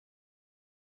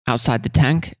Outside the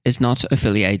Tank is not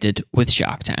affiliated with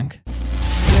Shark Tank.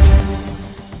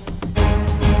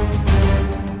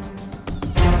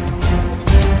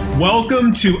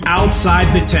 Welcome to Outside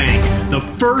the Tank, the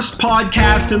first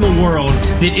podcast in the world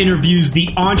that interviews the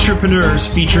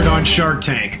entrepreneurs featured on Shark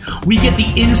Tank. We get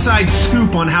the inside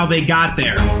scoop on how they got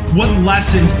there, what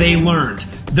lessons they learned,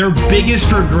 their biggest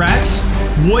regrets,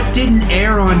 what didn't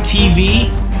air on TV,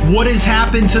 what has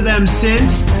happened to them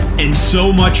since, and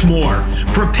so much more.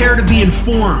 Prepare to be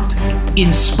informed,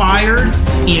 inspired,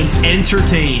 and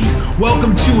entertained.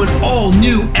 Welcome to an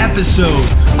all-new episode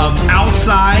of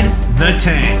Outside the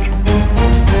Tank.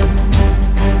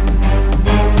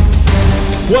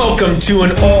 Welcome to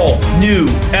an all-new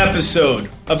episode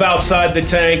of Outside the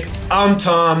Tank. I'm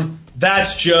Tom.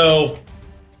 That's Joe,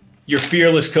 your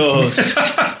fearless co-host.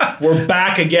 We're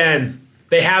back again.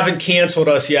 They haven't canceled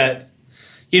us yet.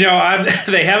 You know,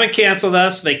 they haven't canceled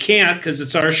us. They can't because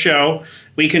it's our show.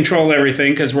 We control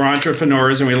everything because we're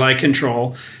entrepreneurs and we like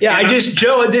control. Yeah,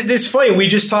 Joe, this is funny. We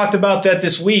just talked about that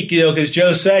this week, because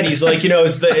Joe said, he's like,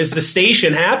 is the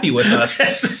station happy with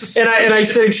us? And I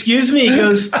said, excuse me? He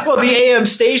goes, well, the AM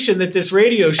station that this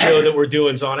radio show that we're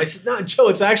doing is on. I said, no, Joe,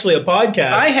 it's actually a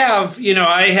podcast. I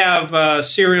have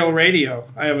Serial Radio.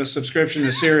 I have a subscription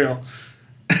to Serial.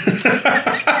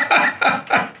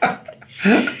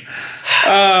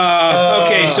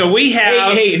 Okay, so we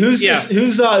have. Hey, who's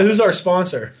our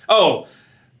sponsor? Oh,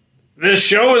 this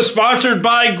show is sponsored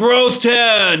by Growth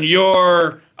 10,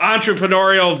 your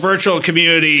entrepreneurial virtual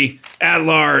community at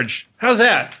large. How's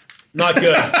that? Not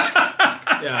good.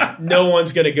 Yeah, no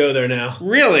one's going to go there now.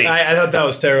 Really? I thought that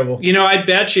was terrible. I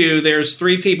bet you there's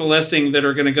 3 people listening that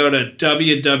are going to go to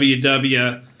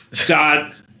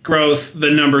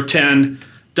www.growth10.com.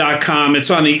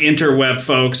 It's on the interweb,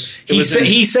 folks. He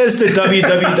says the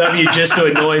www just to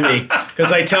annoy me,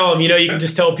 because I tell him, you can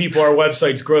just tell people our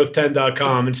website's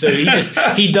growth10.com, and so he does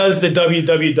the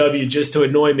www just to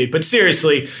annoy me. But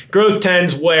seriously, Growth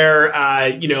 10's where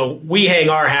we hang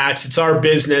our hats. It's our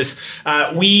business.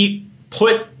 We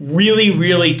put really,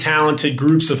 really talented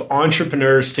groups of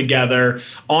entrepreneurs together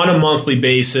on a monthly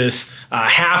basis,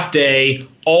 half day,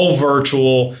 all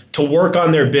virtual, to work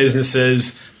on their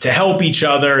businesses, to help each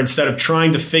other instead of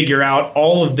trying to figure out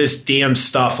all of this damn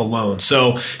stuff alone.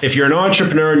 So if you're an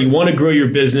entrepreneur and you want to grow your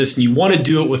business and you want to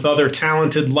do it with other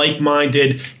talented,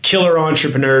 like-minded, killer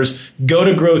entrepreneurs, go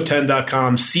to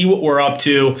growth10.com, see what we're up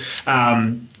to.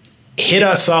 Hit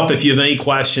us up if you have any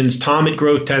questions. Tom at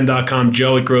growth10.com,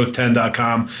 Joe at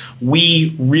growth10.com.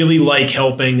 We really like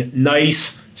helping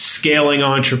nice, scaling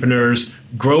entrepreneurs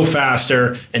grow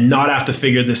faster and not have to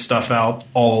figure this stuff out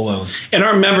all alone. And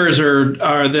our members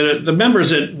are the members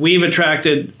that we've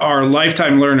attracted are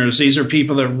lifetime learners. These are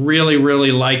people that really,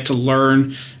 really like to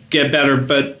learn, get better.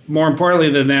 But more importantly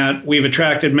than that, we've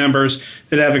attracted members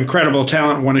that have incredible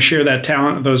talent and want to share that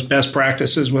talent and those best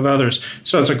practices with others.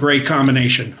 So it's a great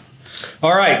combination.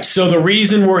 All right. So the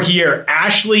reason we're here,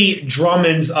 Ashley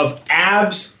Drummond's of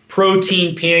Abs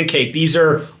Protein Pancake. These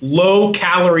are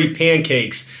low-calorie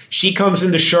pancakes. She comes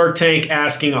into Shark Tank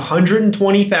asking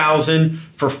 $120,000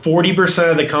 for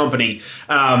 40% of the company.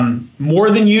 More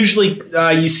than usually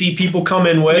you see people come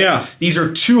in with. Yeah. These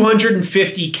are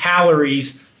 250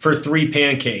 calories for 3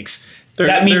 pancakes.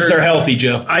 That means they're healthy,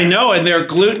 Joe. I know, and they're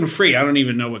gluten-free. I don't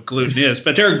even know what gluten is,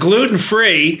 but they're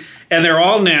gluten-free, and they're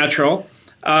all natural.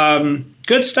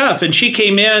 Good stuff. And she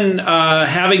came in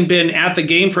having been at the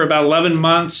game for about 11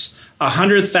 months,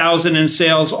 100,000 in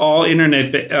sales, all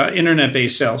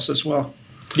internet-based sales as well.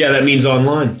 Yeah, that means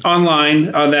online.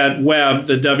 Online on that web,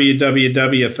 the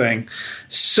www thing.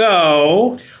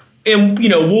 So, and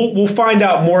we'll find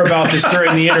out more about this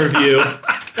during the interview.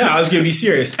 Yeah, I was going to be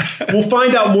serious. We'll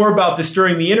find out more about this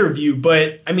during the interview,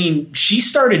 but she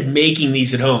started making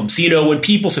these at home. So, when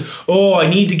people say, oh, I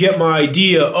need to get my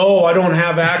idea. Oh, I don't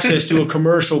have access to a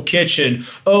commercial kitchen.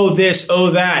 Oh, this, oh,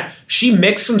 that. She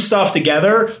mixed some stuff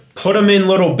together, put them in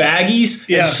little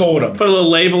baggies, and sold them. Put a little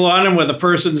label on them with a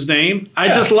person's name. I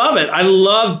just love it. I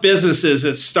love businesses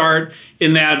that start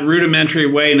in that rudimentary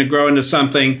way and to grow into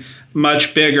something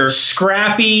much bigger.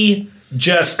 Scrappy,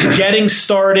 just getting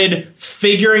started,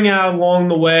 figuring out along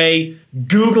the way,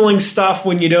 Googling stuff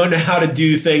when you don't know how to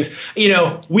do things. We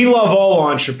love all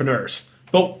entrepreneurs,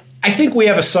 but I think we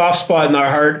have a soft spot in our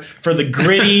heart for the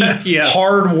gritty,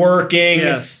 hardworking,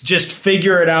 just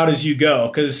figure it out as you go,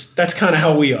 because that's kind of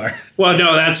how we are. Well,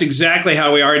 no, that's exactly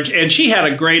how we are. And she had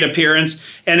a great appearance,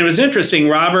 and it was interesting.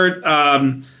 Robert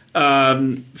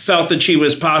felt that she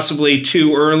was possibly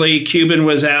too early. Cuban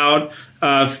was out.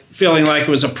 feeling like it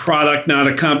was a product, not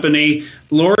a company.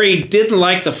 Lori didn't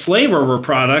like the flavor of her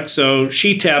product, so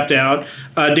she tapped out.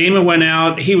 Damon went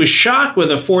out. He was shocked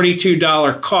with a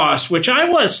 $42 cost, which I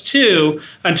was too,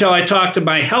 until I talked to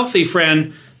my healthy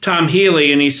friend, Tom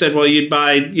Healy, and he said, well, you'd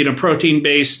buy,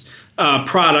 protein-based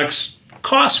products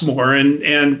cost more,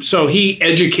 and so he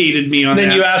educated me on that.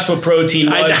 Then you asked what protein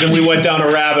was, and we went down a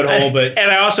rabbit hole. But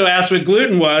I also asked what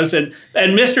gluten was, and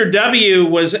Mr. W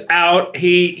was out.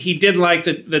 He didn't like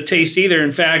the taste either.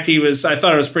 In fact, I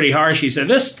thought it was pretty harsh. He said,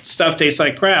 this stuff tastes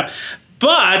like crap.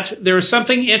 But there was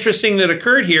something interesting that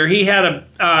occurred here. She had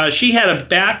a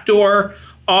backdoor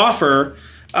offer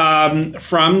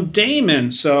from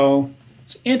Damon. So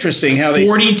it's interesting how they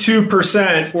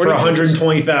 42% for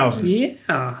 120,000.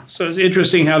 Yeah, so it's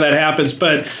interesting how that happens.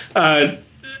 But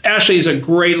Ashley is a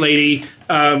great lady.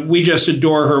 We just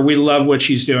adore her. We love what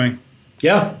she's doing.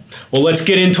 Yeah. Well, let's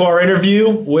get into our interview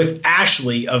with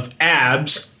Ashley of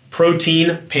Abs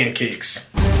Protein Pancakes.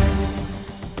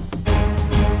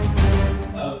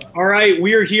 All right,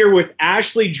 we are here with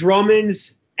Ashley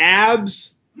Drummond's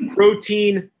Abs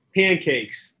Protein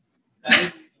Pancakes.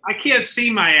 I can't see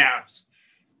my abs.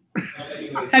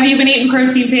 Have you been eating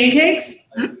protein pancakes?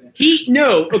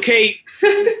 No. Okay.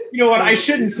 You know what? I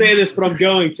shouldn't say this, but I'm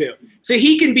going to. So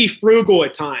he can be frugal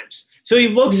at times. So he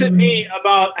looks at me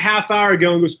about a half hour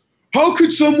ago and goes, how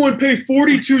could someone pay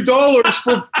 $42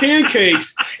 for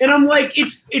pancakes? And I'm like,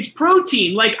 it's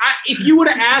protein. Like, if you would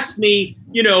have asked me,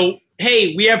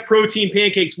 hey, we have protein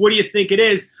pancakes, what do you think it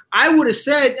is? I would have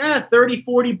said,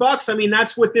 $30-$40. I mean,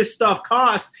 that's what this stuff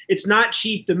costs. It's not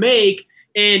cheap to make.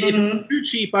 And if it's too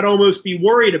cheap, I'd almost be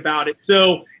worried about it.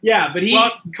 So, yeah, but he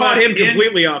caught him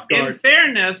completely off guard. In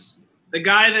fairness, the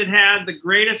guy that had the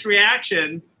greatest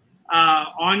reaction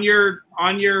on your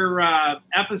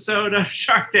episode of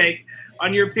Shark Tank,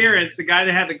 on your appearance, the guy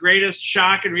that had the greatest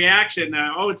shock and reaction,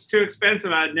 it's too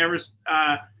expensive, I'd never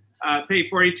pay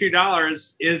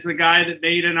 $42, is the guy that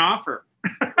made an offer.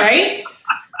 Right?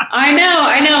 I know.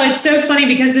 It's so funny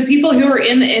because the people who are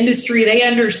in the industry, they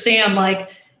understand, like,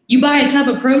 you buy a tub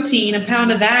of protein, a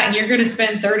pound of that, and you're going to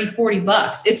spend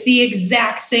 $30-$40. It's the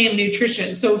exact same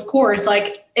nutrition. So, of course,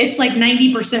 it's like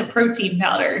 90% protein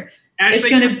powder.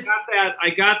 Actually, I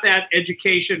got that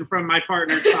education from my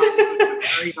partner, Tom, a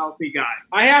very healthy guy.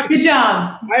 Good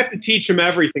job. I have to teach him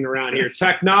everything around here.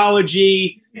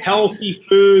 Technology, healthy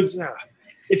foods.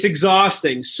 It's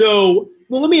exhausting. So,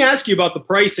 let me ask you about the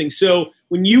pricing. So,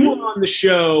 when you were on the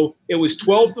show, it was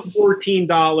 $12 to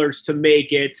 $14 to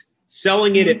make it.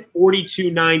 Selling it at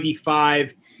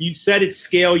 $42.95. You said at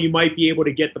scale you might be able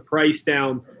to get the price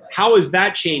down. How has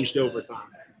that changed over time?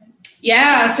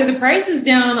 Yeah, so the price is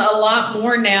down a lot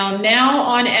more now. Now,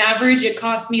 on average, it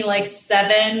costs me like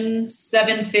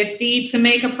 $7.50 to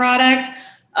make a product.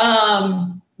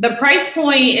 The price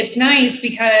point, it's nice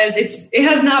because it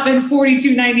has not been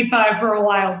 $42.95 for a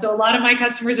while. So a lot of my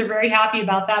customers are very happy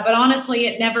about that. But honestly,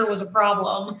 it never was a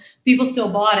problem. People still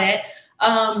bought it.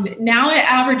 Now it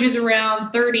averages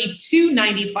around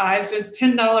 $32.95, so it's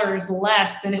 $10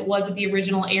 less than it was at the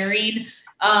original airing.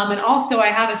 And also I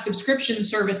have a subscription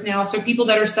service now, so people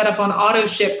that are set up on auto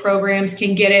ship programs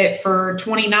can get it for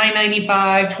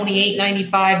 $29.95,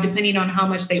 $28.95, depending on how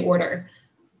much they order.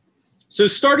 So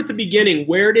start at the beginning.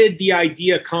 Where did the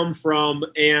idea come from,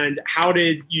 and how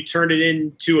did you turn it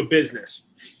into a business?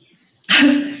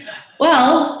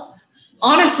 Well,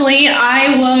 honestly,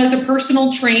 I was a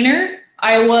personal trainer.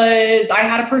 I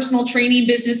had a personal training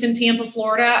business in Tampa,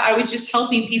 Florida. I was just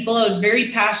helping people. I was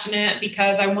very passionate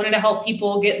because I wanted to help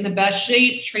people get in the best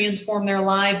shape, transform their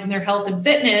lives and their health and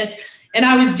fitness. And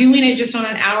I was doing it just on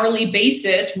an hourly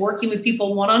basis, working with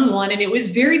people one-on-one. And it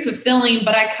was very fulfilling,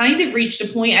 but I kind of reached a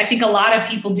point, I think a lot of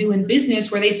people do in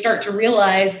business, where they start to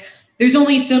realize there's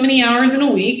only so many hours in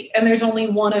a week and there's only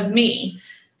one of me.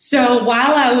 So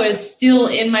while I was still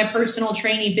in my personal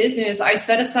training business, I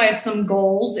set aside some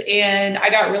goals, and I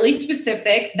got really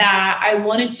specific that I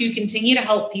wanted to continue to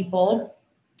help people.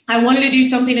 I wanted to do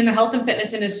something in the health and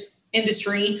fitness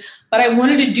industry, but I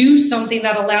wanted to do something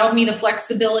that allowed me the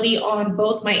flexibility on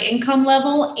both my income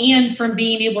level and from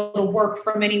being able to work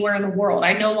from anywhere in the world.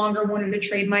 I no longer wanted to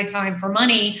trade my time for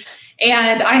money.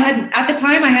 And at the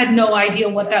time, I had no idea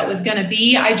what that was going to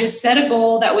be. I just set a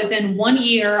goal that within 1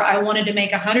 year, I wanted to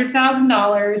make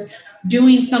 $100,000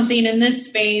 doing something in this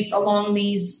space along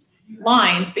these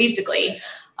lines, basically.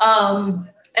 And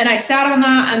I sat on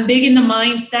that. I'm big into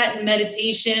mindset and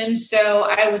meditation. So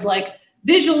I was like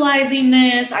visualizing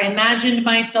this. I imagined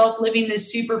myself living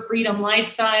this super freedom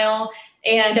lifestyle.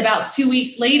 And about 2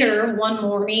 weeks later, one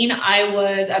morning, I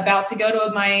was about to go to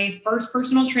my first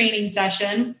personal training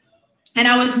session. And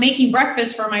I was making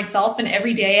breakfast for myself, and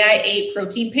every day I ate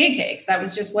protein pancakes. That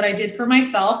was just what I did for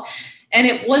myself. And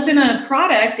it wasn't a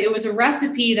product, it was a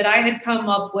recipe that I had come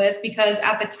up with because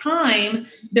at the time,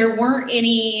 there weren't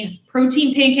any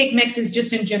protein pancake mixes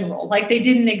just in general. Like they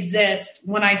didn't exist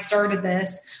when I started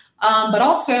this. But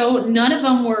also none of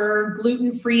them were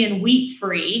gluten-free and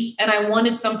wheat-free. And I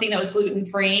wanted something that was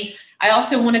gluten-free. I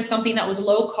also wanted something that was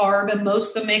low carb. And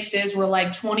most of the mixes were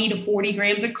like 20 to 40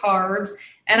 grams of carbs.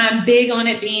 And I'm big on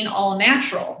it being all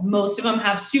natural. Most of them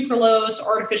have sucralose,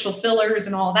 artificial fillers,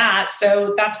 and all that.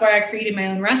 So that's why I created my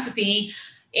own recipe.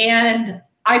 And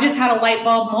I just had a light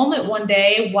bulb moment one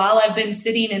day while I've been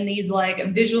sitting in these like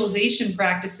visualization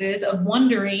practices of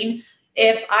wondering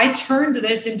if I turned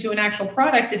this into an actual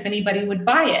product, if anybody would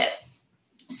buy it.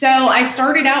 So I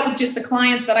started out with just the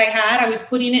clients that I had. I was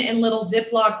putting it in little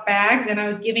Ziploc bags and I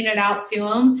was giving it out to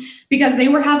them because they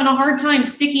were having a hard time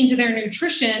sticking to their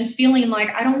nutrition, feeling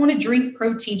like I don't want to drink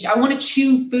protein. I want to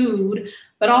chew food,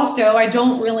 but also I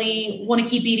don't really want to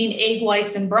keep eating egg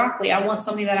whites and broccoli. I want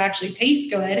something that actually tastes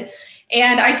good.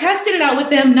 And I tested it out with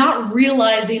them, not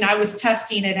realizing I was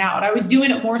testing it out. I was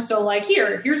doing it more so like,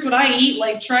 here's what I eat,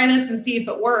 like try this and see if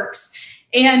it works.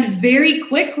 And very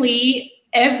quickly,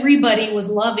 everybody was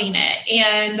loving it.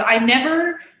 And I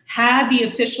never had the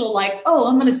official like, oh,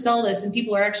 I'm going to sell this and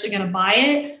people are actually going to buy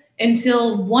it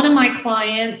until one of my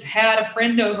clients had a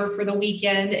friend over for the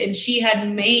weekend and she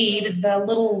had made the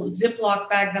little Ziploc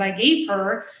bag that I gave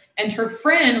her. And her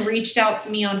friend reached out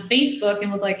to me on Facebook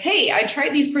and was like, hey, I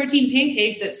tried these protein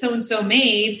pancakes that so-and-so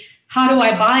made. How do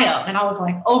I buy them? And I was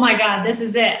like, oh my God, this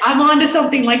is it. I'm onto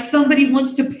something. Like somebody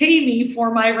wants to pay me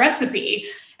for my recipe.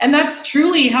 And that's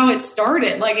truly how it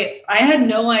started. Like I had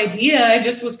no idea. I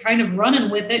just was kind of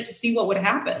running with it to see what would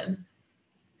happen.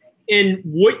 And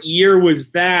what year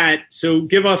was that? So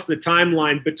give us the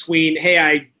timeline between, hey,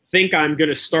 I think I'm going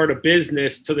to start a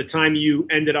business to the time you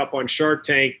ended up on Shark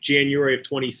Tank, January of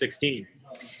 2016.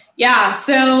 Yeah.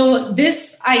 So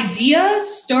this idea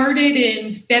started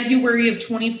in February of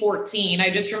 2014. I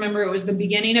just remember it was the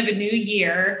beginning of a new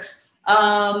year.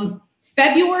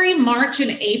 February, March,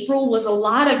 and April was a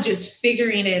lot of just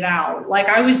figuring it out. Like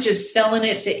I was just selling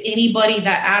it to anybody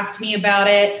that asked me about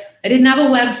it. I didn't have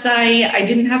a website. I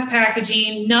didn't have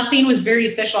packaging. Nothing was very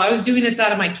official. I was doing this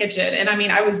out of my kitchen. And I mean,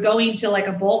 I was going to like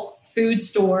a bulk food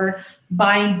store,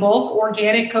 buying bulk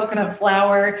organic coconut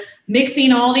flour,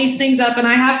 mixing all these things up. And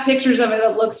I have pictures of it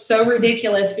that look so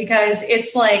ridiculous because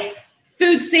it's like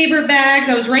food saver bags.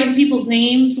 I was writing people's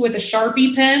names with a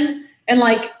Sharpie pen and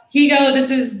like, here you go,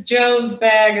 this is Joe's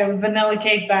bag of vanilla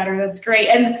cake batter. That's great.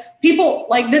 And people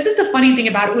like, this is the funny thing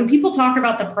about it. When people talk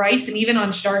about the price and even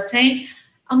on Shark Tank,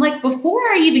 I'm like, before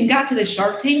I even got to the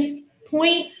Shark Tank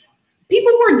point,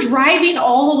 people were driving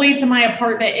all the way to my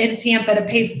apartment in Tampa to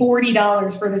pay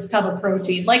 $40 for this tub of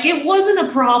protein. Like it wasn't a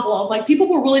problem. Like people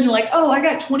were willing to like, oh, I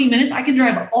got 20 minutes. I can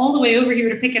drive all the way over here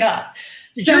to pick it up.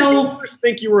 Did your neighbors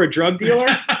think you were a drug dealer?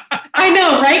 I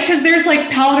know, right? Because there's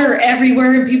like powder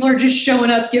everywhere and people are just showing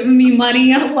up, giving me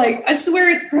money. I'm like, I swear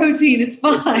it's protein. It's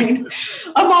fine.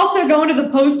 I'm also going to the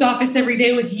post office every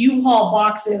day with U-Haul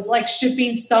boxes, like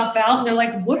shipping stuff out. And they're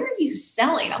like, what are you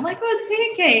selling? I'm like, oh,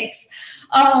 it's pancakes.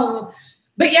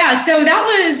 But yeah, so that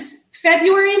was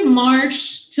February,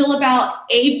 March till about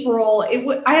April.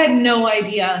 I had no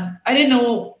idea. I didn't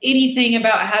know anything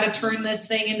about how to turn this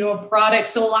thing into a product.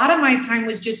 So a lot of my time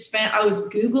was just spent, I was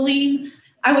Googling,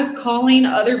 I was calling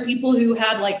other people who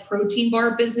had like protein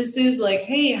bar businesses, like,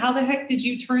 hey, how the heck did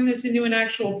you turn this into an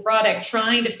actual product?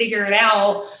 Trying to figure it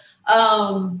out.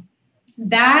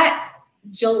 That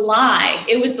July,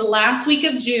 it was the last week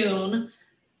of June,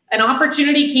 an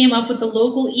opportunity came up with the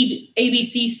local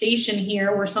ABC station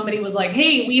here where somebody was like,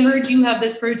 hey, we heard you have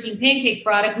this protein pancake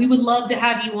product. We would love to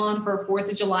have you on for a 4th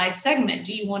of July segment.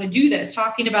 Do you want to do this?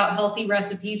 Talking about healthy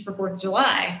recipes for 4th of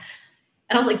July.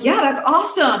 And I was like, yeah, that's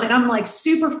awesome. And I'm like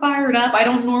super fired up. I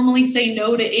don't normally say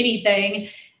no to anything.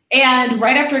 And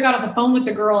right after I got off the phone with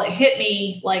the girl, it hit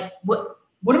me like, what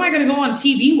am I going to go on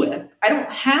TV with? I don't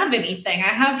have anything. I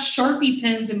have Sharpie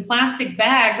pens and plastic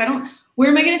bags. Where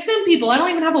am I going to send people? I don't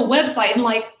even have a website. And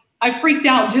like, I freaked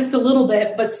out just a little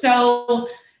bit. But so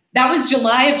that was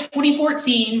July of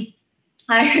 2014.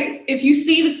 If you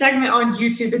see the segment on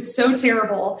YouTube, it's so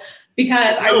terrible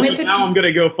because I went to... Now I'm going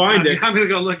to go find it. I'm going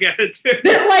to go look at it too.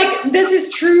 Like, this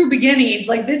is true beginnings.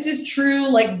 Like, this is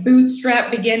true, like,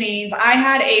 bootstrap beginnings. I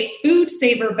had a food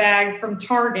saver bag from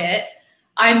Target.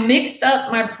 I mixed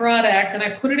up my product and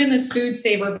I put it in this food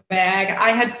saver bag. I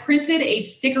had printed a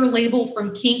sticker label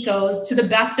from Kinko's to the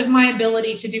best of my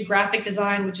ability to do graphic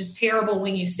design, which is terrible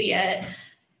when you see it.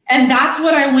 And that's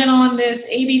what I went on this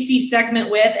ABC segment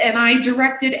with. And I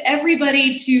directed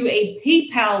everybody to a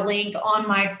PayPal link on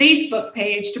my Facebook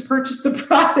page to purchase the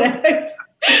product.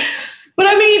 But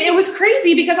I mean, it was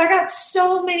crazy because I got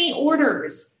so many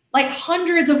orders, like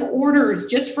hundreds of orders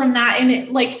just from that. And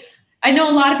it, like, I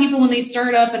know a lot of people when they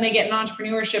start up and they get in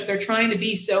entrepreneurship, they're trying to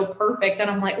be so perfect.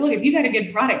 And I'm like, look, if you got a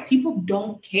good product, people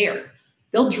don't care.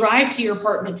 They'll drive to your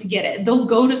apartment to get it. They'll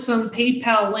go to some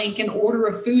PayPal link and order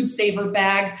a Food Saver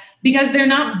bag because they're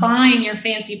not buying your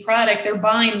fancy product. They're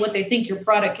buying what they think your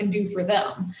product can do for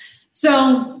them.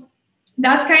 So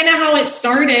that's kind of how it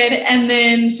started. And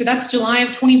then, so that's July of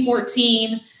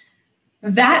 2014.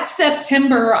 That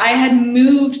September, I had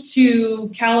moved to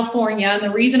California. And the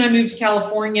reason I moved to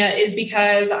California is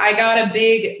because I got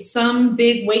some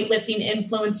big weightlifting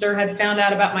influencer had found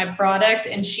out about my product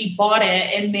and she bought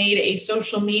it and made a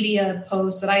social media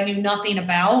post that I knew nothing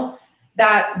about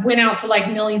that went out to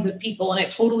like millions of people. And it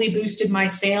totally boosted my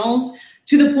sales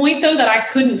to the point though that I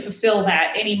couldn't fulfill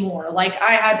that anymore. Like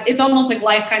it's almost like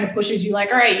life kind of pushes you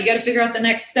like, all right, you got to figure out the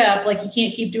next step. Like you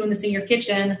can't keep doing this in your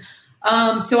kitchen.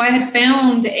 So I had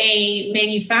found a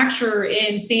manufacturer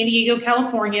in San Diego,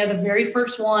 California, the very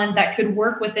first one that could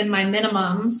work within my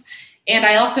minimums. And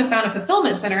I also found a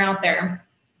fulfillment center out there.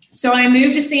 So I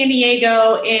moved to San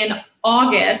Diego in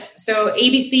August. So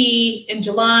ABC in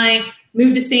July,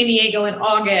 moved to San Diego in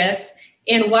August.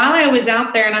 And while I was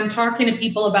out there and I'm talking to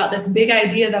people about this big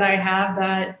idea that I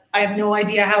have no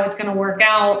idea how it's going to work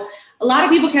out, a lot of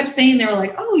people kept saying, they were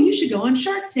like, oh, you should go on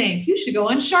Shark Tank. You should go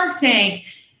on Shark Tank.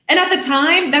 And at the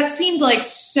time, that seemed like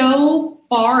so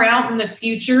far out in the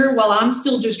future while I'm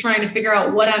still just trying to figure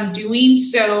out what I'm doing.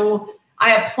 So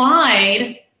I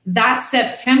applied that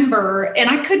September and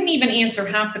I couldn't even answer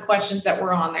half the questions that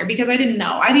were on there because I didn't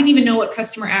know. I didn't even know what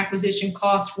customer acquisition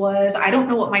cost was. I don't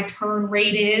know what my turn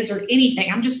rate is or anything.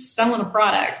 I'm just selling a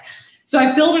product. So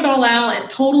I filled it all out and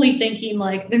totally thinking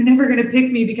like, they're never going to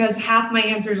pick me because half my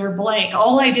answers are blank.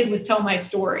 All I did was tell my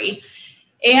story.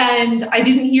 And I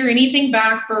didn't hear anything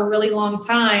back for a really long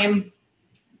time.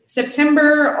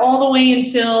 September all the way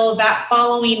until that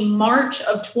following March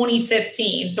of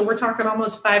 2015. So we're talking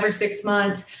almost 5 or 6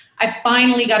 months. I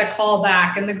finally got a call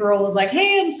back and the girl was like,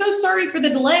 hey, I'm so sorry for the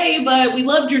delay, but we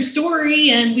loved your story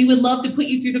and we would love to put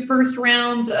you through the first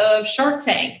rounds of Shark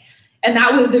Tank. And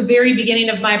that was the very beginning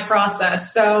of my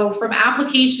process. So from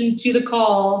application to the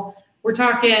call, we're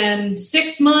talking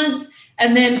 6 months.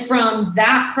 And then from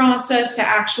that process to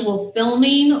actual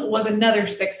filming was another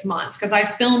 6 months because I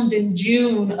filmed in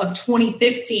June of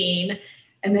 2015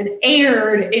 and then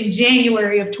aired in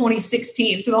January of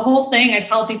 2016. So the whole thing, I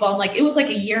tell people, I'm like, it was like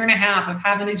a year and a half of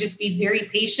having to just be very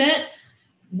patient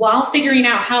while figuring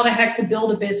out how the heck to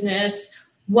build a business,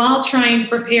 while trying to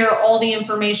prepare all the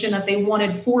information that they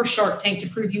wanted for Shark Tank to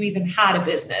prove you even had a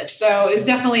business. So it's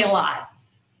definitely a lot.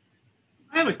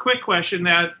 I have a quick question.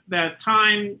 That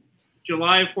time,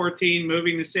 July of 14,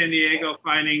 moving to San Diego,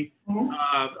 finding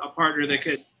a partner that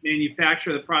could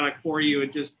manufacture the product for you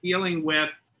and just dealing with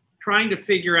trying to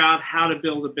figure out how to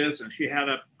build a business. You had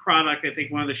a product. I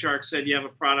think one of the sharks said you have a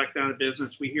product, not a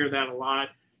business. We hear that a lot.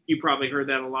 You probably heard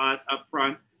that a lot up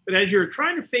front. But as you're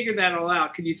trying to figure that all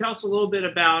out, can you tell us a little bit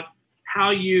about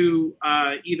how you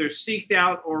either seeked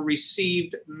out or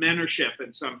received mentorship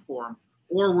in some form?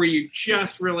 Or were you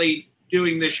just really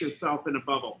doing this yourself in a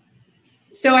bubble?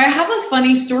 So I have a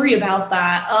funny story about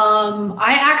that.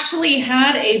 I actually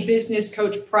had a business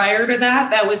coach prior to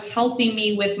that was helping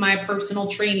me with my personal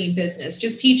training business,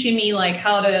 just teaching me like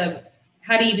how to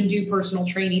even do personal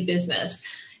training business.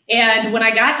 And when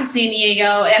I got to San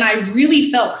Diego and I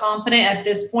really felt confident at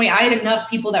this point, I had enough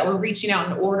people that were reaching out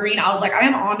and ordering. I was like, I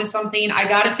am onto something. I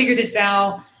got to figure this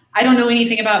out. I don't know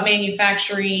anything about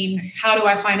manufacturing. How do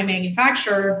I find a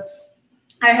manufacturer?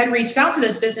 I had reached out to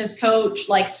this business coach,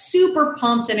 like super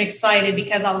pumped and excited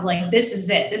because I was like, this is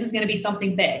it. This is going to be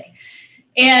something big.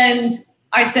 And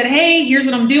I said, hey, here's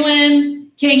what I'm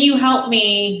doing. Can you help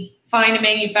me find a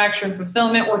manufacturer and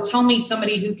fulfillment or tell me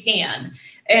somebody who can?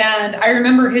 And I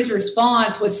remember his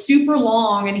response was super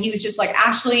long. And he was just like,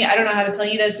 Ashley, I don't know how to tell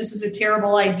you this. This is a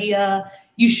terrible idea.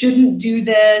 You shouldn't do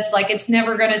this. Like, it's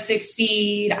never going to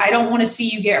succeed. I don't want to see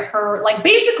you get hurt. Like,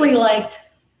 basically, like,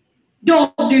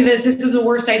 don't do this. This is the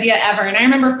worst idea ever. And I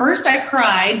remember first I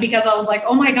cried because I was like,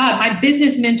 oh my God, my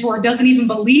business mentor doesn't even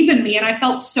believe in me. And I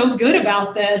felt so good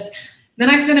about this. Then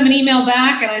I sent him an email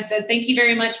back and I said, thank you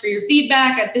very much for your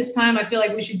feedback. At this time, I feel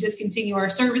like we should discontinue our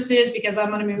services because I'm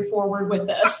going to move forward with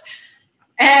this.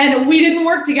 And we didn't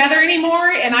work together anymore.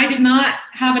 And I did not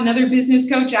have another business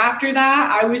coach after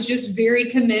that. I was just very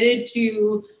committed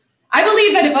to, I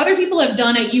believe that if other people have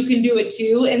done it, you can do it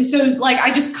too. And so like, I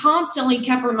just constantly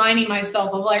kept reminding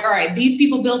myself of like, all right, these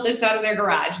people built this out of their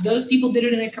garage. Those people did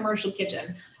it in a commercial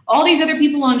kitchen. All these other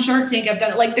people on Shark Tank have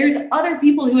done it. Like there's other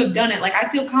people who have done it. Like I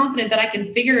feel confident that I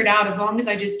can figure it out as long as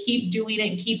I just keep doing it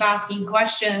and keep asking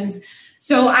questions.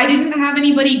 So I didn't have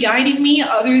anybody guiding me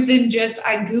other than just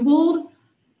I Googled.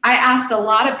 I asked a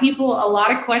lot of people, a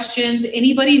lot of questions,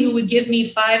 anybody who would give me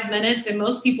 5 minutes, and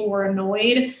most people were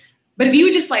annoyed. But if you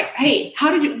would just like, hey,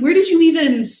 where did you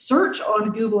even search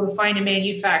on Google to find a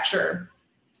manufacturer?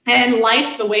 And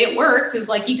like the way it works is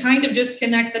like, you kind of just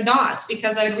connect the dots,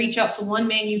 because I'd reach out to one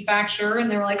manufacturer and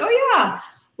they were like, oh yeah,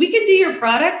 we could do your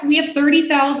product. We have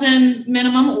 30,000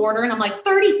 minimum order. And I'm like,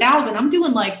 30,000, I'm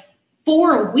doing like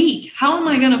 4 a week. How am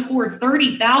I going to afford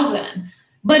 30,000?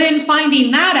 But in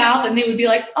finding that out, then they would be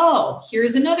like, oh,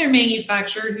 here's another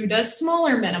manufacturer who does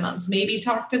smaller minimums. Maybe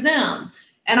talk to them.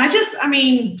 And I just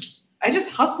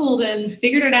hustled and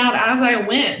figured it out as I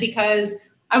went, because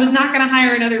I was not going to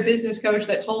hire another business coach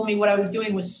that told me what I was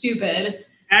doing was stupid.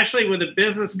 Ashley, with a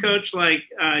business coach like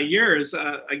yours,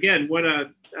 again, what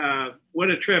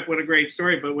a trip, what a great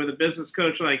story. But with a business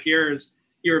coach like yours,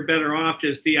 you're better off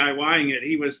just DIYing it.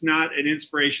 He was not an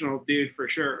inspirational dude for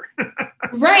sure.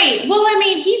 Right. Well, I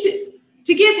mean,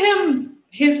 to give him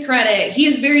his credit, he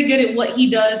is very good at what he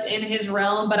does in his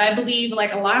realm. But I believe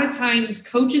like a lot of times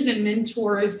coaches and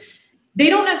mentors, they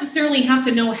don't necessarily have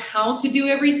to know how to do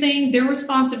everything. Their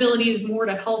responsibility is more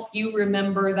to help you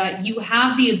remember that you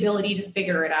have the ability to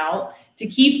figure it out, to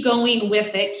keep going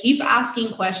with it, keep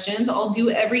asking questions. I'll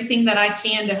do everything that I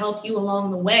can to help you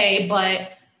along the way.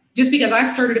 But just because I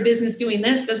started a business doing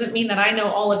this doesn't mean that I know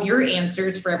all of your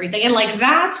answers for everything. And like,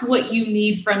 that's what you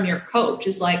need from your coach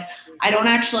is like, I don't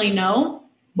actually know,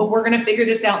 but we're going to figure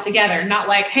this out together. Not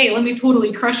like, hey, let me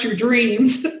totally crush your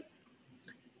dreams.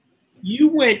 You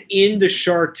went into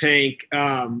Shark Tank,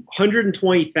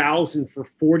 120,000 for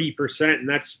 40%. And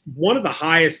that's one of the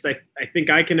highest I think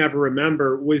I can ever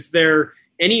remember. Was there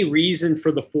any reason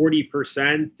for the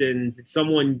 40%? And did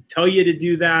someone tell you to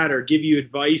do that or give you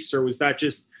advice? Or was that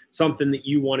just something that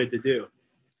you wanted to do?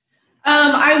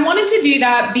 I wanted to do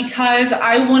that because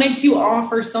I wanted to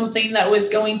offer something that was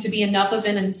going to be enough of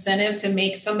an incentive to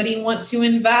make somebody want to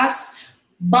invest.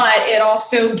 But it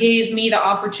also gave me the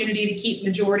opportunity to keep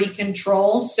majority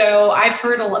control. So I've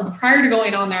heard a lot, prior to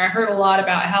going on there, I heard a lot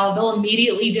about how they'll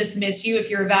immediately dismiss you if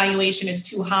your evaluation is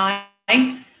too high.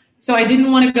 So I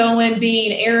didn't want to go in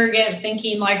being arrogant,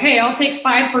 thinking like, hey, I'll take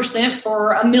 5%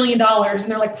 for $1 million. And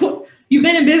they're like, you've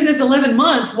been in business 11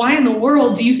 months. Why in the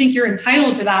world do you think you're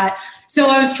entitled to that? So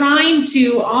I was trying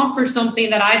to offer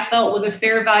something that I felt was a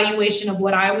fair valuation of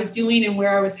what I was doing and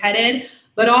where I was headed,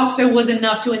 but also was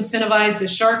enough to incentivize the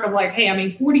shark of like, hey, I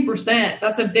mean, 40%,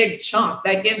 that's a big chunk.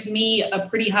 That gives me a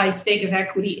pretty high stake of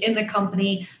equity in the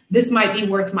company. This might be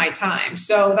worth my time.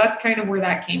 So that's kind of where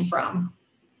that came from.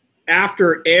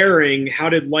 After airing, how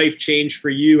did life change for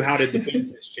you? How did the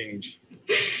business change?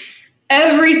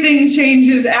 Everything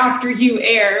changes after you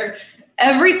air.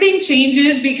 Everything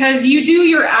changes because you do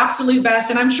your absolute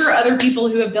best. And I'm sure other people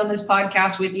who have done this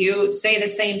podcast with you say the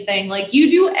same thing. Like you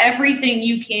do everything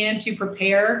you can to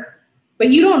prepare, but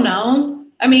you don't know.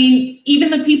 I mean, even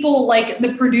the people like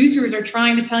the producers are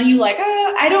trying to tell you like,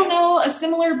 I don't know, a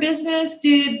similar business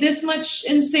did this much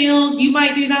in sales. You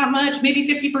might do that much, maybe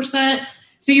 50%.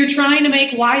 So you're trying to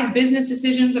make wise business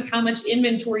decisions of how much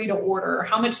inventory to order,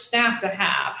 how much staff to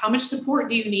have, how much support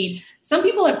do you need? Some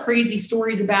people have crazy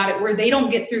stories about it where they don't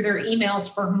get through their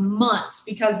emails for months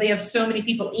because they have so many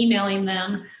people emailing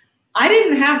them. I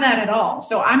didn't have that at all.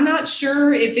 So I'm not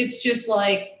sure if it's just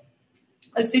like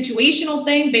a situational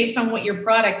thing based on what your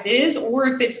product is, or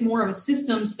if it's more of a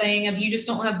systems thing of you just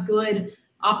don't have good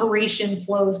operation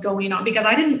flows going on. Because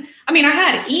I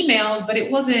had emails, but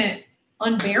it wasn't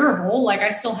unbearable. Like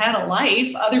I still had a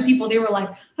life. Other people, they were like,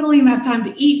 I don't even have time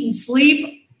to eat and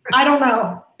sleep. I don't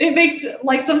know. It makes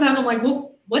like, sometimes I'm like,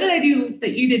 well, what did I do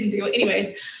that you didn't do? Anyways,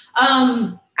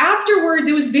 afterwards,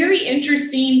 it was very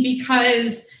interesting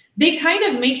because they kind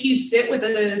of make you sit with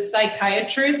a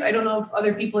psychiatrist. I don't know if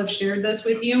other people have shared this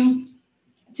with you,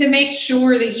 to make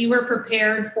sure that you are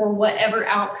prepared for whatever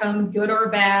outcome, good or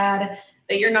bad,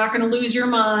 that you're not going to lose your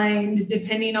mind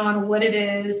depending on what it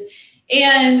is.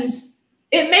 And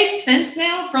it makes sense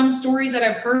now from stories that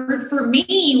I've heard. For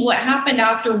me, what happened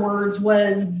afterwards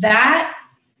was that,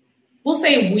 we'll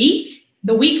say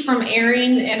the week from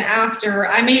airing and after,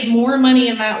 I made more money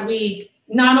in that week,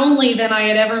 not only than I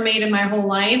had ever made in my whole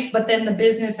life, but than the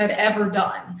business had ever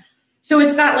done. So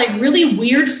it's that like really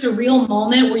weird, surreal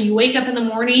moment where you wake up in the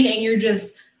morning and you're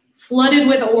just flooded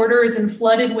with orders and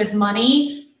flooded with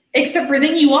money. Except for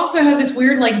then you also have this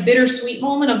weird, like, bittersweet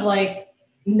moment of like,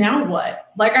 now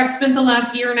what? Like, I've spent the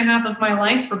last year and a half of my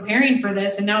life preparing for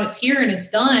this, and now it's here and it's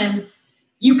done.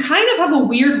 You kind of have a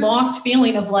weird lost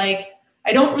feeling of like,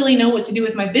 I don't really know what to do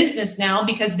with my business now,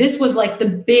 because this was like the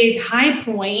big high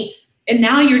point, and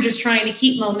now you're just trying to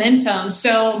keep momentum.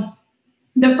 So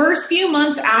the first few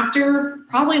months after,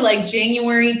 probably like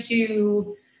January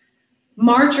to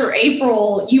March or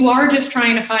April, you are just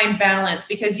trying to find balance,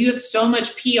 because you have so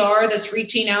much PR that's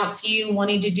reaching out to you,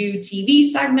 wanting to do TV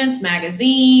segments,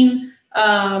 magazine,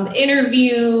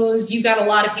 interviews. You got a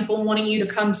lot of people wanting you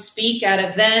to come speak at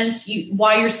events.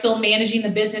 While you're still managing the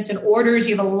business and orders,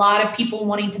 you have a lot of people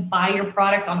wanting to buy your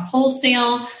product on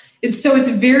wholesale. It's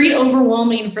very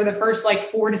overwhelming for the first like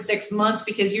 4 to 6 months,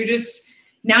 because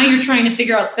now you're trying to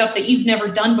figure out stuff that you've never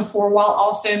done before while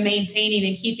also maintaining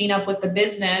and keeping up with the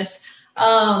business.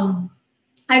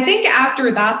 I think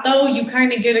after that, though, you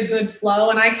kind of get a good flow,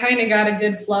 and I kind of got a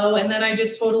good flow. And then I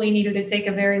just totally needed to take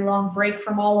a very long break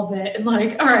from all of it. And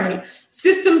like, all right,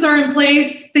 systems are in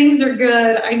place. Things are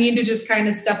good. I need to just kind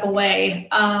of step away.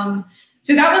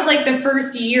 So that was like the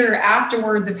first year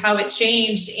afterwards of how it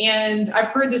changed. And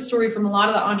I've heard this story from a lot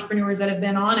of the entrepreneurs that have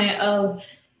been on it of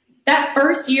that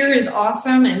first year is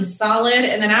awesome and solid.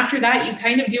 And then after that, you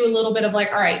kind of do a little bit of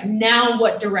like, all right, now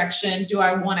what direction do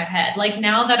I want to head? Like,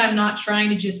 now that I'm not trying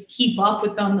to just keep up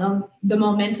with the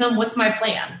momentum, what's my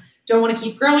plan? Do I want to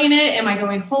keep growing it? Am I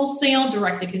going wholesale,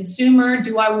 direct to consumer?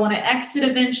 Do I want to exit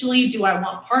eventually? Do I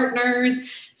want partners?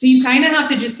 So you kind of have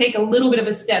to just take a little bit of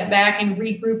a step back and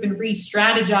regroup and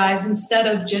re-strategize instead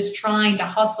of just trying to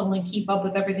hustle and keep up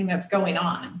with everything that's going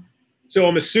on. So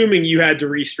I'm assuming you had to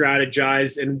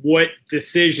re-strategize, and what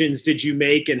decisions did you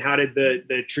make, and how did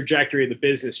the trajectory of the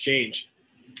business change?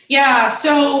 Yeah.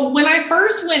 So when I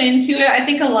first went into it, I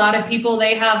think a lot of people,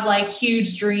 they have like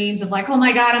huge dreams of like, oh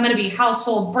my God, I'm going to be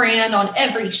household brand on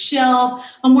every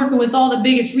shelf. I'm working with all the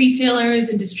biggest retailers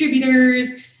and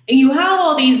distributors. And you have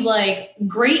all these like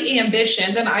great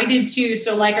ambitions. And I did too.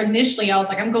 So like initially I was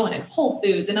like, I'm going in Whole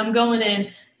Foods, and I'm going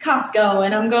in Costco,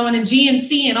 and I'm going in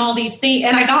GNC and all these things.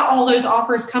 And I got all those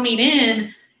offers coming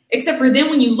in, except for then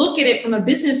when you look at it from a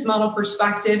business model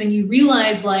perspective and you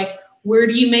realize like, where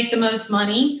do you make the most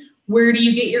money? Where do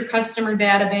you get your customer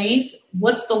database?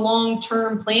 What's the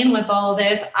long-term plan with all of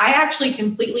this? I actually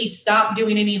completely stopped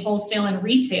doing any wholesale and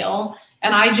retail.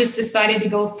 And I just decided to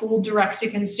go full direct to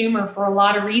consumer for a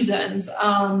lot of reasons.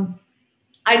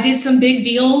 I did some big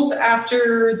deals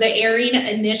after the airing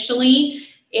initially,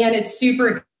 and it's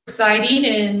super exciting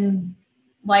and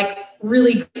like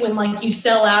really good when like you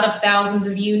sell out of thousands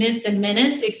of units in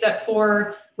minutes, except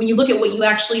for when you look at what you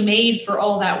actually made for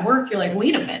all that work, you're like,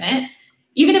 wait a minute,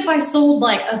 even if I sold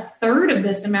like a third of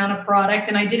this amount of product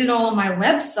and I did it all on my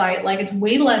website, like it's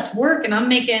way less work and I'm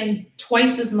making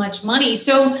twice as much money.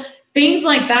 So things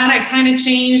like that, I kind of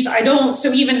changed.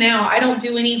 So even now I don't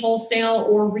do any wholesale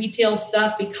or retail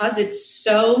stuff because it's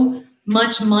so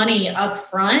much money up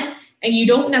front. And you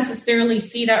don't necessarily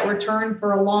see that return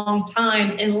for a long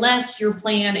time unless your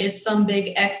plan is some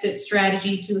big exit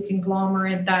strategy to a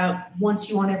conglomerate that wants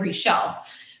you on every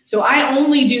shelf. So I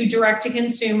only do direct to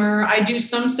consumer. I do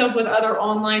some stuff with other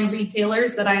online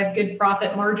retailers that I have good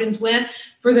profit margins with.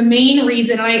 For the main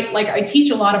reason I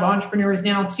teach a lot of entrepreneurs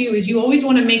now too, is you always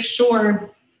want to make sure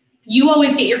you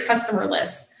always get your customer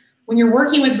list. When you're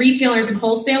working with retailers and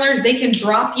wholesalers, they can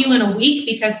drop you in a week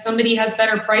because somebody has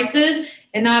better prices.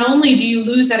 And not only do you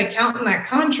lose that account and that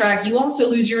contract, you also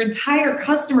lose your entire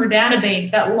customer database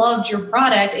that loved your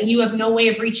product and you have no way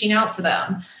of reaching out to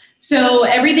them. So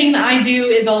everything that I do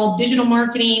is all digital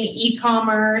marketing,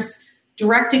 e-commerce,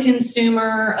 direct to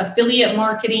consumer, affiliate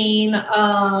marketing.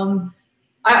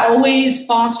 I always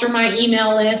foster my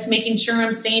email list, making sure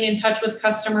I'm staying in touch with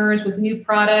customers with new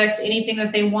products, anything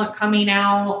that they want coming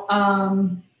out.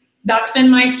 That's been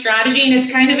my strategy. And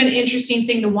it's kind of an interesting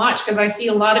thing to watch because I see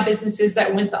a lot of businesses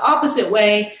that went the opposite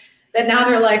way, that now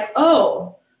they're like,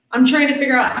 oh, I'm trying to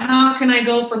figure out how can I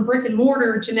go from brick and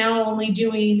mortar to now only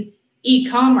doing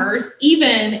e-commerce,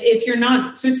 even if you're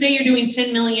not. So say you're doing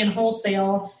 10 million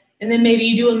wholesale and then maybe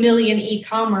you do 1 million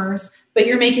e-commerce, but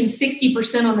you're making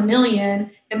 60% on the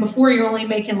million. And before you're only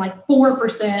making like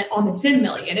 4% on the 10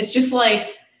 million. It's just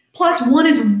like, plus one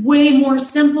is way more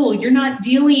simple. You're not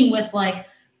dealing with like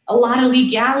a lot of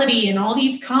legality and all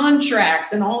these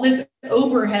contracts and all this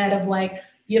overhead of like,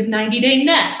 you have 90-day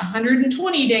net,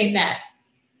 120-day net.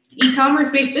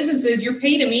 E-commerce based businesses, you're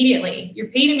paid immediately.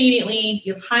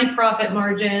 You have high profit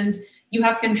margins. You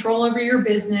have control over your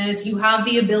business. You have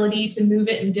the ability to move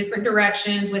it in different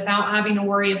directions without having to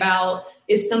worry about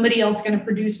is somebody else going to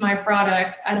produce my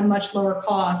product at a much lower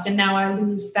cost? And now I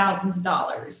lose thousands of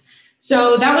dollars.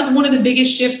 So that was one of the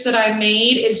biggest shifts that I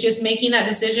made, is just making that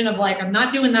decision of like, I'm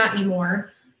not doing that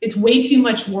anymore. It's way too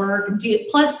much work.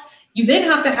 Plus, you then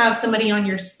have to have somebody on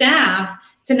your staff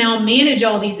to now manage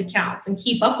all these accounts and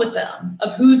keep up with them,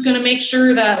 of who's going to make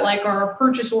sure that like our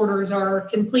purchase orders are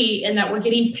complete and that we're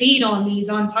getting paid on these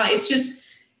on time.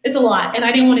 It's a lot. And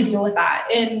I didn't want to deal with that.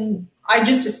 And I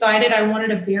just decided I wanted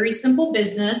a very simple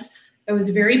business that was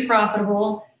very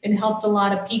profitable and helped a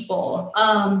lot of people.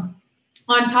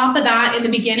 On top of that, in the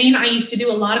beginning, I used to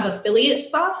do a lot of affiliate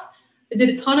stuff. I did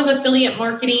a ton of affiliate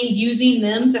marketing using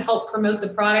them to help promote the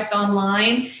product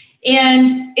online. And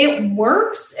it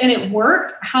works and it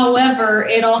worked. However,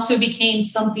 it also became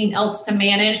something else to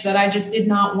manage that I just did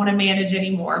not want to manage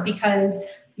anymore, because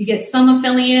you get some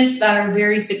affiliates that are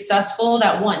very successful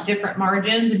that want different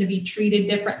margins and to be treated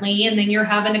differently. And then you're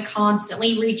having to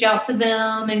constantly reach out to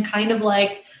them and kind of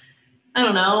like, I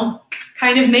don't know,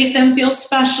 kind of make them feel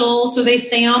special so they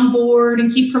stay on board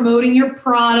and keep promoting your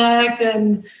product.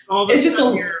 And all of a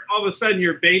sudden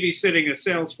you're babysitting a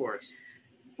sales force.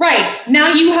 Right. Now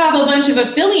you have a bunch of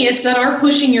affiliates that are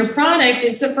pushing your product,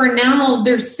 except for now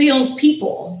they're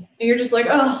salespeople. And you're just like,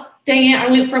 oh, dang it. I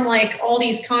went from like all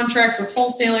these contracts with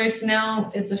wholesalers to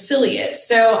now it's affiliates.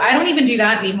 So I don't even do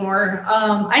that anymore.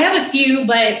 I have a few,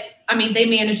 but I mean, they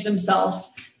manage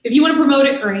themselves. If you want to promote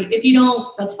it, great. If you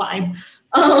don't, that's fine.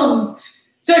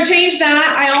 So I changed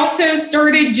that. I also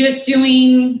started just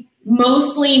doing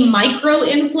mostly micro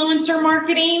influencer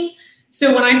marketing.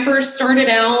 So when I first started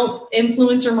out,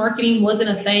 influencer marketing wasn't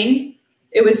a thing.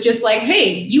 It was just like,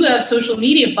 hey, you have social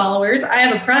media followers. I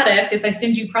have a product. If I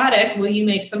send you product, will you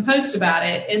make some posts about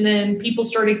it? And then people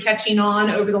started catching on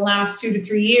over the last 2 to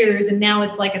 3 years. And now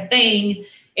it's like a thing.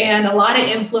 And a lot of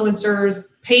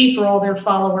influencers pay for all their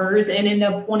followers and end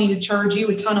up wanting to charge you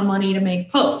a ton of money to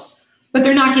make posts. But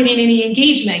they're not getting any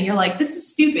engagement. You're like, this is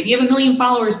stupid. You have 1 million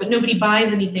followers, but nobody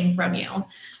buys anything from you.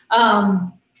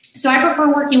 So I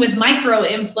prefer working with micro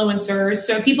influencers.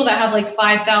 So people that have like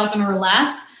 5,000 or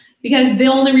less, because the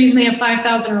only reason they have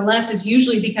 5,000 or less is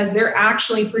usually because they're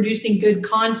actually producing good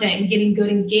content and getting good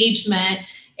engagement.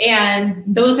 And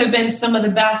those have been some of the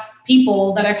best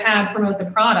people that I've had promote the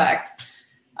product.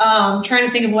 Trying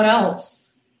to think of what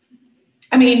else.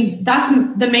 I mean, that's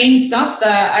the main stuff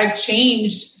that I've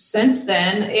changed since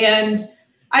then. And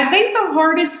I think the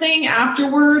hardest thing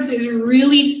afterwards is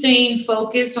really staying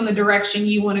focused on the direction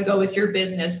you want to go with your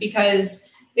business,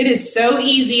 because it is so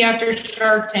easy after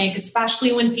Shark Tank,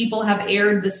 especially when people have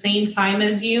aired the same time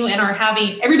as you and are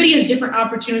everybody has different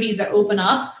opportunities that open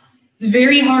up. It's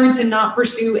very hard to not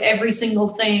pursue every single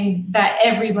thing that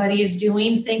everybody is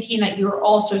doing, thinking that you're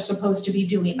also supposed to be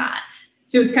doing that.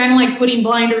 So it's kind of like putting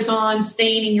blinders on,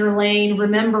 staying in your lane,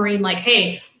 remembering like,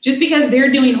 hey, just because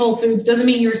they're doing Whole Foods doesn't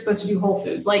mean you're supposed to do Whole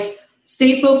Foods. Like,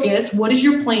 stay focused. What is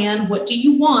your plan? What do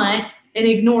you want? And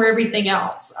ignore everything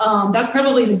else. That's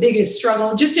probably the biggest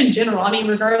struggle, just in general. I mean,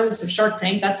 regardless of Shark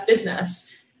Tank, that's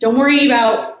business. Don't worry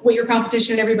about what your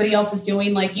competition and everybody else is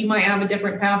doing. Like, you might have a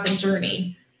different path and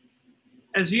journey.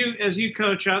 As you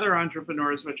coach other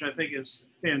entrepreneurs, which I think is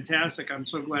fantastic, I'm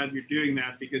so glad you're doing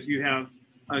that, because you have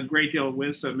a great deal of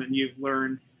wisdom and you've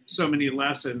learned so many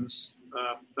lessons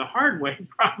the hard way,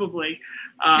 probably.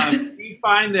 Do you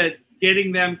find that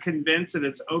getting them convinced that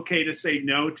it's okay to say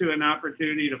no to an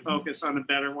opportunity to focus on a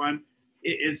better one,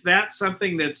 is that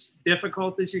something that's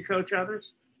difficult as you coach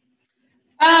others?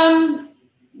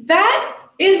 That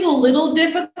is a little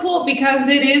difficult, because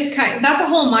it is that's a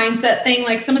whole mindset thing.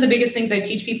 Like, some of the biggest things I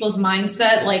teach people is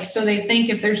mindset. Like, so they think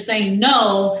if they're saying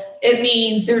no, it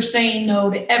means they're saying no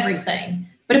to everything.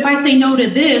 But if I say no to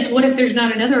this, what if there's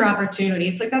not another opportunity?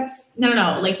 It's like, that's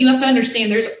no. Like, you have to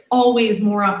understand there's always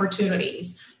more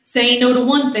opportunities. Saying no to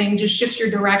one thing just shifts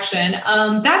your direction.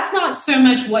 That's not so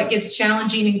much what gets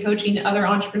challenging in coaching other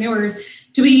entrepreneurs.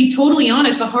 To be totally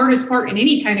honest, the hardest part in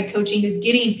any kind of coaching is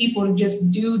getting people to just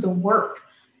do the work,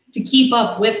 to keep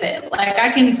up with it. Like,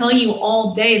 I can tell you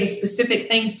all day the specific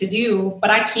things to do,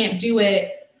 but I can't do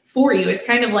it for you. It's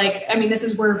kind of like, I mean, this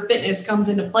is where fitness comes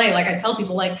into play. Like, I tell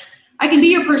people, like, I can be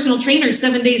your personal trainer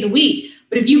 7 days a week,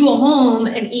 but if you go home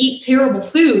and eat terrible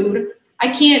food,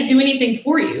 I can't do anything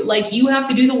for you. Like, you have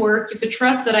to do the work. You have to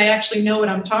trust that I actually know what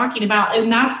I'm talking about.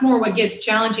 And that's more what gets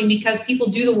challenging, because people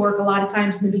do the work a lot of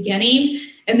times in the beginning.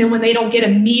 And then when they don't get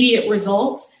immediate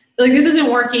results, they're like, this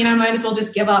isn't working, I might as well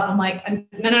just give up. I'm like,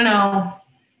 no.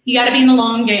 You got to be in the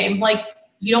long game. Like,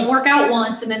 you don't work out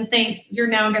once and then think you're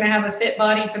now going to have a fit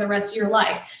body for the rest of your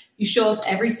life. You show up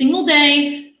every single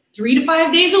day, 3 to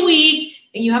 5 days a week,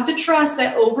 And you have to trust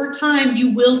that over time,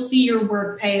 you will see your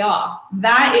work pay off.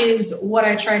 That is what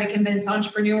I try to convince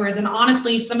entrepreneurs. And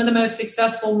honestly, some of the most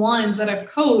successful ones that I've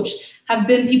coached have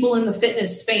been people in the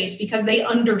fitness space because they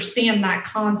understand that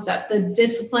concept, the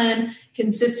discipline,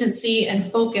 consistency, and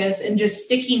focus, and just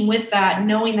sticking with that,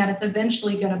 knowing that it's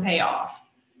eventually going to pay off.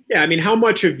 Yeah. I mean, how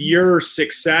much of your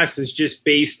success is just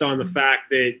based on the fact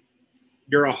that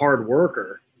you're a hard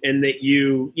worker? And that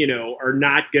you are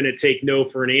not going to take no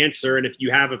for an answer. And if you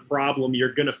have a problem,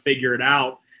 you're going to figure it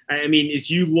out. I mean,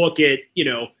 as you look at,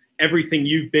 everything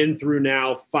you've been through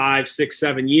now, 5, 6,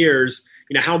 7 years,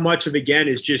 how much of, again,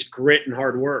 is just grit and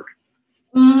hard work?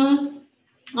 Mm-hmm.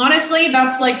 Honestly,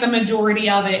 that's like the majority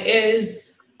of it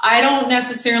is I don't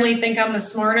necessarily think I'm the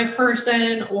smartest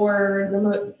person or the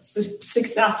most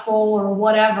successful or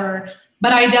whatever,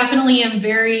 but I definitely am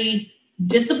very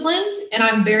disciplined and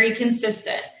I'm very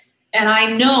consistent. And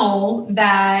I know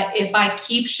that if I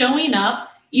keep showing up,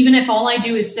 even if all I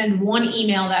do is send one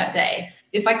email that day,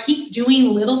 if I keep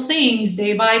doing little things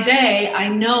day by day, I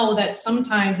know that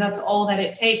sometimes that's all that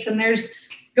it takes. And there's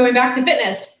going back to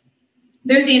fitness.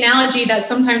 There's the analogy that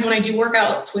sometimes when I do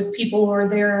workouts with people or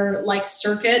they're like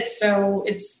circuits, so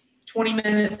it's 20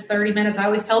 minutes, 30 minutes, I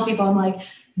always tell people, I'm like,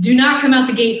 do not come out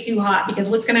the gate too hot because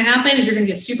what's going to happen is you're going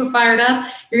to get super fired up.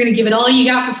 You're going to give it all you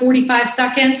got for 45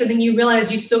 seconds. And then you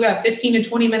realize you still got 15 to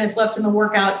 20 minutes left in the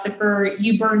workout, except for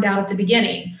you burned out at the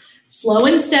beginning. Slow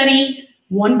and steady,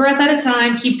 one breath at a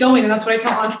time, keep going. And that's what I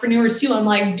tell entrepreneurs too. I'm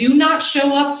like, do not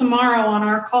show up tomorrow on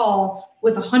our call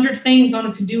with 100 things on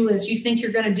a to-do list you think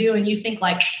you're going to do. And you think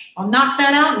like, I'll knock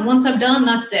that out. And once I'm done,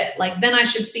 that's it. Like, then I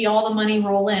should see all the money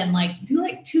roll in. Like, do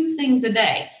like 2 things a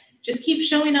day. Just keep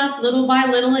showing up little by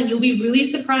little, and you'll be really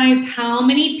surprised how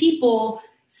many people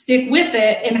stick with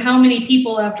it and how many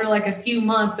people after like a few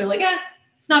months, they're like,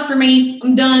 it's not for me.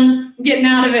 I'm done. I'm getting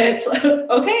out of it. It's like,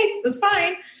 okay, that's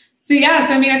fine. So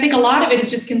I mean, I think a lot of it is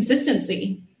just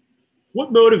consistency.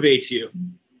 What motivates you?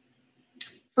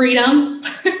 Freedom.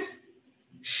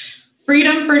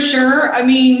 Freedom for sure. I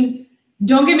mean,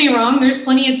 don't get me wrong. There's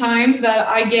plenty of times that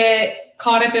I get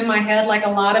caught up in my head like a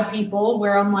lot of people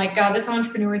where I'm like, God, this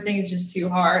entrepreneur thing is just too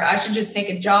hard. I should just take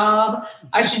a job.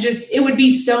 It would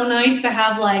be so nice to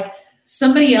have like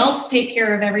somebody else take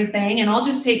care of everything and I'll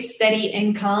just take steady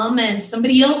income and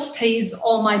somebody else pays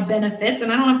all my benefits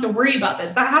and I don't have to worry about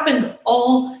this. That happens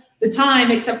all the time,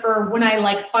 except for when I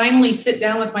like finally sit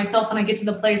down with myself and I get to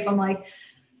the place I'm like,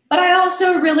 but I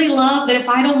also really love that if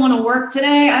I don't want to work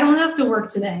today, I don't have to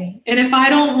work today. And if I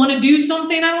don't want to do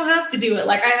something, I don't have to do it.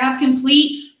 Like I have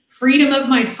complete freedom of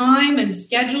my time and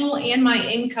schedule and my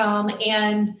income.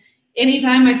 And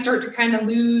anytime I start to kind of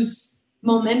lose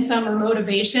momentum or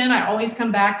motivation, I always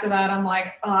come back to that. I'm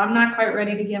like, I'm not quite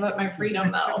ready to give up my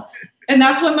freedom though. And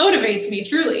that's what motivates me,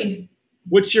 truly.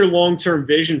 What's your long-term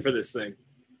vision for this thing?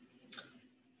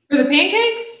 For the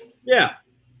pancakes? Yeah.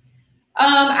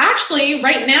 Actually,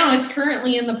 right now, it's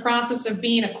currently in the process of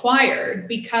being acquired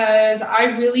because I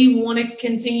really want to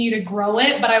continue to grow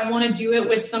it, but I want to do it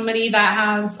with somebody that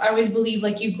I always believe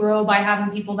like you grow by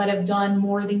having people that have done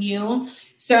more than you.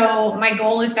 So my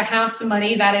goal is to have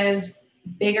somebody that is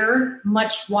bigger,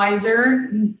 much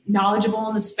wiser, knowledgeable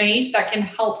in the space that can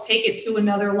help take it to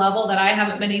another level that I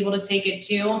haven't been able to take it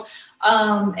to.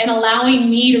 And allowing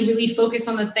me to really focus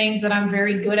on the things that I'm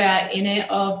very good at in it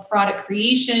of product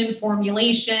creation,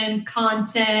 formulation,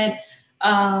 content,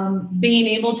 being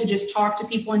able to just talk to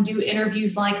people and do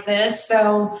interviews like this.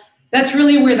 So that's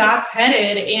really where that's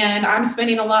headed. And I'm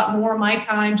spending a lot more of my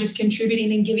time just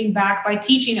contributing and giving back by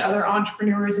teaching other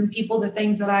entrepreneurs and people the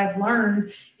things that I've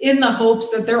learned in the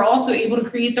hopes that they're also able to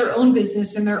create their own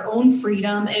business and their own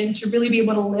freedom and to really be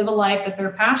able to live a life that they're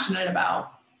passionate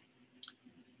about.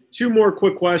 2 more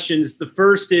quick questions. The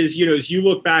first is, as you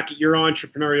look back at your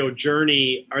entrepreneurial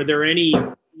journey, are there any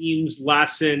themes,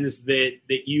 lessons that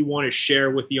you want to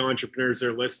share with the entrepreneurs that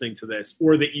are listening to this,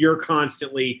 or that you're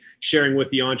constantly sharing with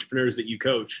the entrepreneurs that you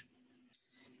coach?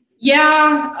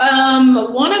 Yeah.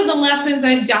 One of the lessons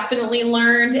I've definitely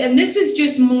learned, and this is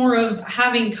just more of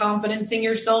having confidence in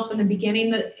yourself in the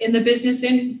beginning in the business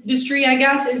industry, I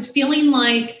guess, is feeling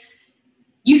like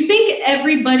you think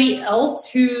everybody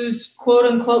else who's quote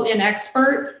unquote an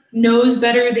expert knows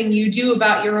better than you do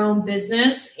about your own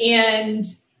business. And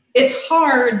it's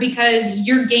hard because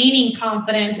you're gaining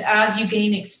confidence as you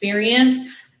gain experience.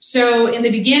 So in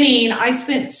the beginning, I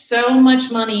spent so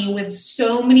much money with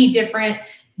so many different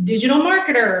digital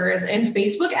marketers and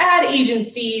Facebook ad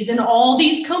agencies and all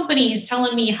these companies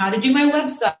telling me how to do my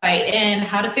website and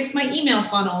how to fix my email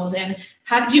funnels and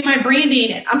how to do my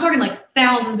branding. I'm talking like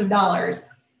thousands of dollars.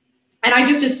 And I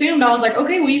just assumed, I was like,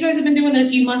 okay, well, you guys have been doing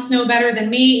this. You must know better than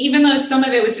me, even though some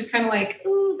of it was just kind of like,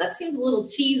 oh, that seems a little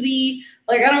cheesy.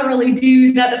 Like, I don't really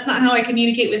do that. That's not how I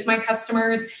communicate with my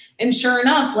customers. And sure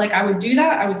enough, like I would do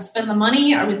that. I would spend the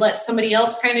money. I would let somebody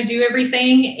else kind of do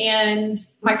everything. And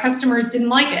my customers didn't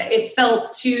like it. It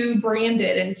felt too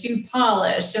branded and too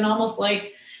polished and almost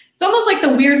like, it's almost like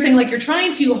the weird thing, like you're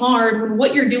trying too hard when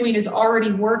what you're doing is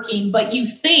already working, but you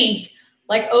think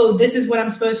like, oh, this is what I'm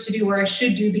supposed to do or I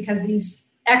should do because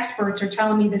these experts are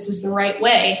telling me this is the right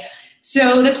way.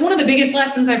 So that's one of the biggest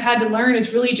lessons I've had to learn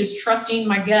is really just trusting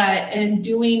my gut and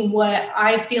doing what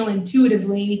I feel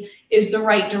intuitively is the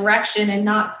right direction and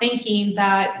not thinking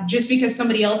that just because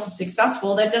somebody else is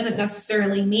successful, that doesn't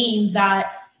necessarily mean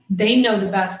that they know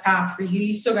the best path for you.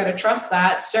 You still got to trust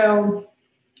that. So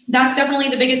that's definitely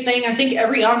the biggest thing. I think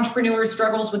every entrepreneur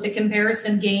struggles with the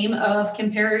comparison game of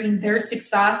comparing their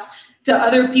success to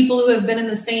other people who have been in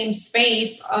the same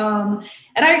space. And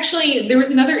there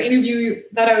was another interview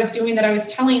that I was doing that I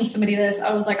was telling somebody this.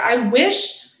 I was like, I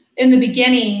wish in the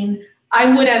beginning,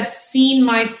 I would have seen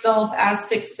myself as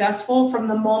successful from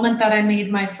the moment that I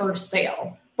made my first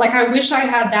sale. Like, I wish I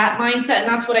had that mindset. And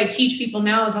that's what I teach people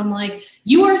now is I'm like,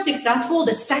 you are successful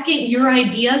the second your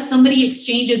idea, somebody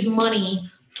exchanges money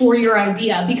for your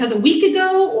idea, because a week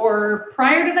ago or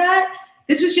prior to that,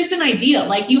 this was just an idea.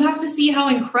 Like, you have to see how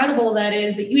incredible that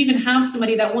is that you even have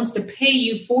somebody that wants to pay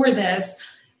you for this,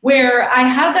 where I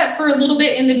had that for a little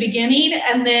bit in the beginning.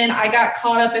 And then I got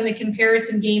caught up in the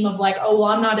comparison game of like, oh, well,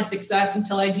 I'm not a success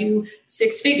until I do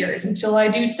 6 figures, until I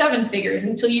do 7 figures,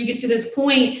 until you get to this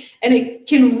point. And it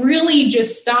can really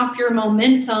just stop your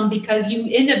momentum because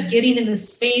you end up getting in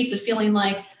this space of feeling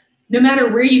like, no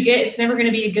matter where you get, it's never going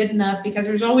to be good enough because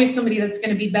there's always somebody that's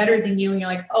going to be better than you. And you're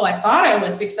like, oh, I thought I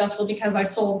was successful because I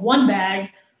sold 1 bag,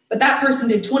 but that person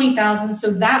did 20,000.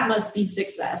 So that must be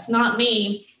success, not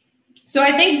me. So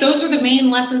I think those are the main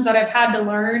lessons that I've had to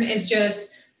learn is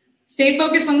just stay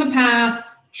focused on the path,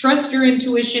 trust your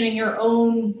intuition and your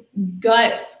own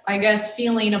gut, I guess,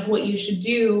 feeling of what you should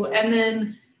do. And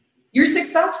then you're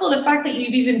successful, the fact that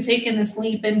you've even taken this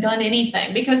leap and done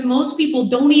anything, because most people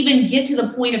don't even get to the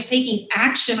point of taking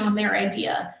action on their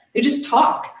idea. They just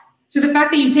talk. So the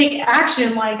fact that you take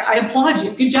action, like, I applaud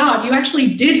you. Good job. You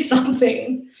actually did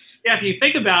something. Yeah, if you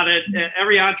think about it,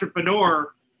 every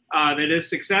entrepreneur that is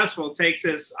successful takes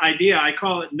this idea. I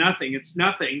call it nothing. It's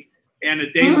nothing. And a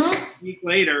day, a week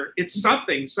later, it's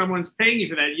something. Someone's paying you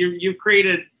for that. You've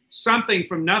created something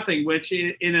from nothing, which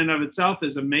in and of itself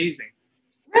is amazing.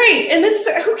 Right. And then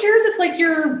who cares if like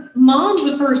your mom's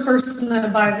the first person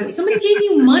that buys it? Somebody gave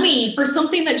you money for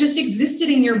something that just existed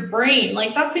in your brain.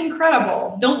 Like, that's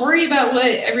incredible. Don't worry about what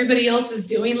everybody else is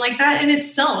doing. Like, that in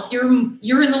itself, you're in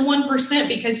the 1%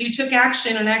 because you took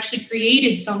action and actually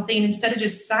created something instead of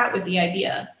just sat with the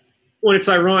idea. Well, it's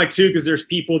ironic too, because there's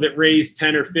people that raise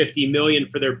 10 or 50 million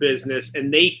for their business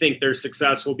and they think they're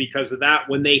successful because of that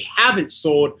when they haven't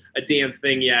sold a damn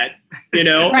thing yet, you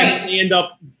know, right. And they end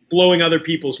up blowing other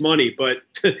people's money. But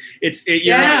the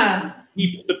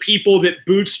people that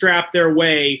bootstrap their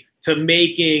way to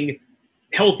making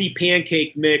healthy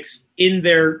pancake mix in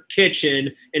their kitchen,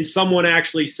 and someone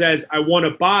actually says, I want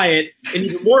to buy it, and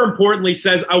even more importantly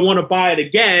says, I want to buy it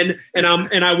again, and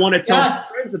I want to tell my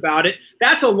friends about it.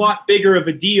 That's a lot bigger of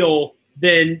a deal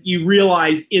than you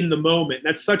realize in the moment.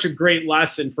 That's such a great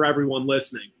lesson for everyone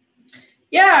listening.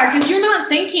 Yeah, because you're not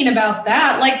thinking about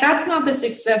that. Like, that's not the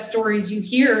success stories you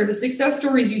hear. The success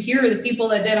stories you hear are the people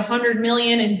that did 100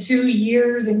 million in 2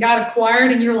 years and got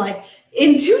acquired. And you're like,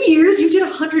 in 2 years, you did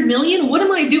 100 million? What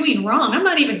am I doing wrong? I'm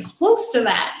not even close to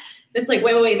that. It's like,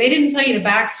 wait. They didn't tell you the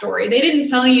backstory. They didn't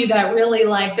tell you that really,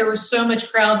 like, there was so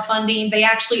much crowdfunding. They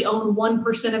actually own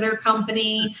 1% of their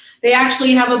company. They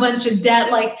actually have a bunch of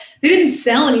debt. Like, they didn't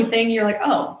sell anything. You're like,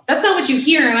 oh, that's not what you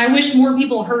hear. And I wish more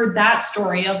people heard that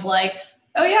story of like,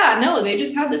 oh yeah, no, they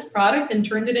just had this product and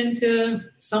turned it into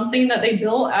something that they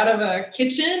built out of a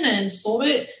kitchen and sold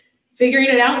it, figuring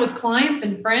it out with clients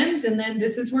and friends. And then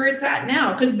this is where it's at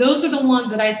now. Because those are the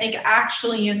ones that I think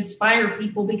actually inspire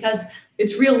people because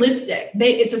it's realistic.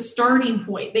 It's a starting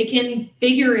point. They can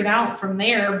figure it out from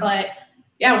there. But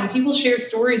yeah, when people share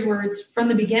stories where it's from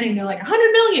the beginning, they're like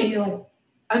 100 million. You're like,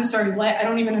 I'm sorry, what? I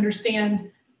don't even understand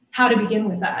how to begin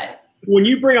with that. When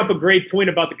you bring up a great point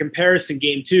about the comparison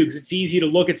game too, because it's easy to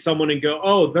look at someone and go,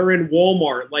 oh, they're in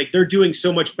Walmart, like they're doing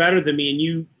so much better than me. And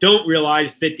you don't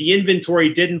realize that the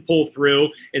inventory didn't pull through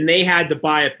and they had to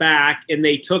buy it back and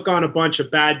they took on a bunch of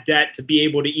bad debt to be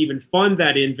able to even fund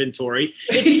that inventory.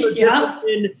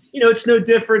 It's no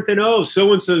different than, oh,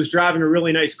 so-and-so's driving a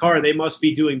really nice car. They must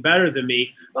be doing better than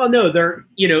me. oh no, they're,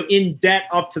 in debt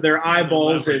up to their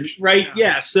eyeballs and right.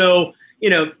 Yeah. So,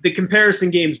 the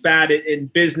comparison game's bad in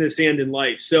business and in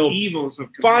life. So Evils of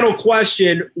final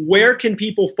question, where can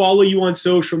people follow you on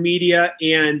social media,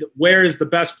 and where is the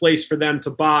best place for them to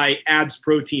buy Abs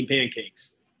Protein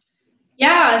Pancakes?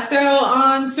 Yeah, so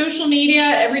on social media,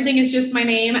 everything is just my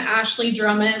name, Ashley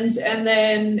Drummonds, and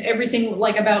then everything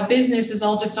like about business is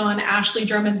all just on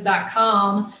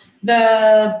ashleydrummonds.com.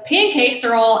 The pancakes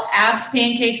are all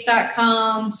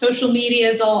abspancakes.com. Social media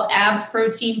is all Abs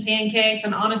Protein Pancakes,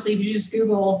 and honestly, if you just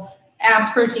Google Abs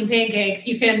Protein Pancakes,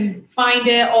 you can find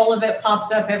it. All of it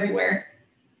pops up everywhere.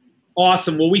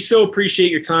 Awesome. Well, we so appreciate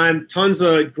your time. Tons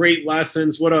of great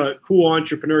lessons. What a cool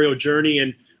entrepreneurial journey,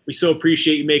 and we so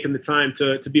appreciate you making the time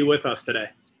to be with us today.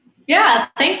 Yeah,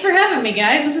 thanks for having me,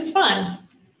 guys. This is fun.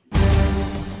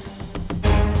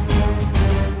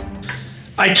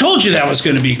 I told you that was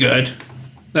going to be good.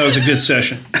 That was a good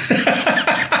session.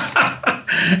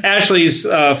 Ashley's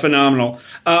phenomenal.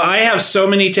 I have so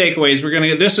many takeaways.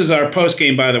 This is our post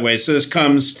game, by the way. So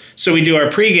we do our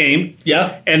pregame,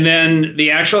 and then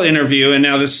the actual interview, and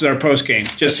now this is our post game,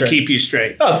 just to keep you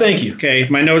straight. Oh, thank you. Okay,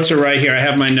 my notes are right here. I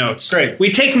have my notes. Great.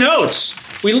 We take notes.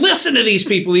 We listen to these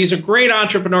people. These are great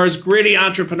entrepreneurs, gritty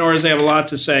entrepreneurs. They have a lot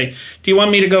to say. Do you want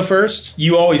me to go first?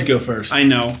 You always go first. I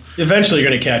know. Eventually, you're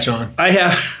going to catch on. I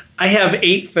have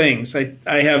 8 things. I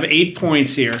have 8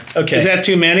 points here. Okay. Is that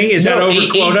too many? Is that over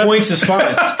quota? 8 points is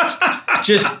fine.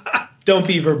 Just don't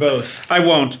be verbose. I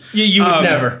won't. You would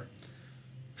never.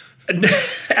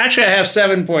 Actually, I have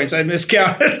 7 points. I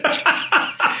miscounted.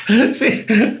 See,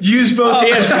 use both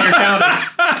hands when you're counting.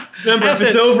 Remember, if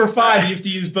it's over 5, you have to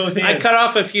use both hands. I cut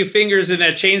off a few fingers in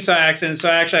that chainsaw accident, so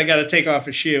actually I got to take off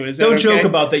a shoe. Is that Don't okay? joke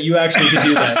about that. You actually could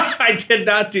do that. I did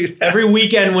not do that. Every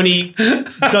weekend when he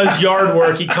does yard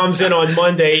work, he comes in on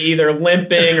Monday either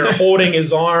limping or holding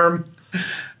his arm.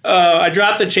 I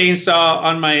dropped the chainsaw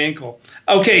on my ankle.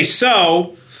 Okay,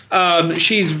 so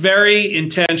she's very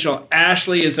intentional.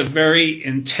 Ashley is a very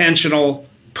intentional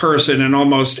person in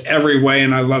almost every way,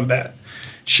 and I love that.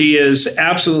 She is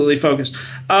absolutely focused.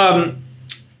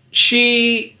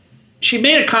 She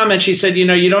made a comment. She said,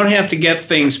 you don't have to get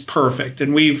things perfect.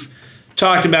 And we've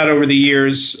talked about over the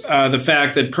years the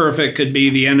fact that perfect could be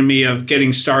the enemy of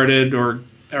getting started or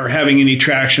having any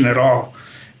traction at all.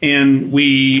 And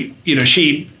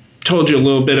she told you a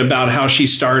little bit about how she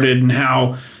started and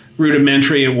how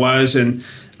rudimentary it was. And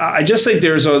I just think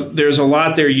there's a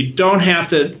lot there. You don't have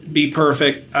to be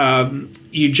perfect.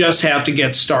 You just have to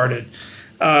get started.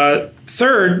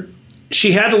 Third,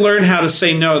 she had to learn how to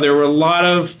say no. There were a lot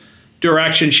of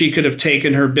directions she could have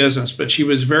taken her business, but she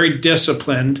was very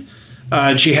disciplined.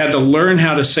 She had to learn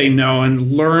how to say no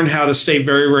and learn how to stay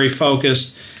very, very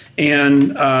focused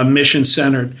and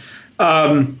mission-centered.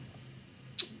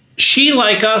 She,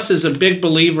 like us, is a big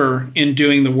believer in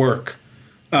doing the work.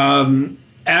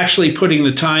 Actually putting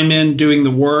the time in, doing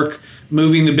the work,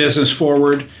 moving the business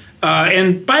forward.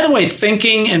 And by the way,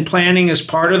 thinking and planning is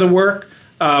part of the work.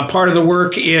 Part of the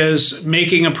work is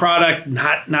making a product,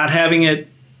 not having to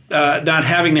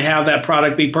have that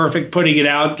product be perfect, putting it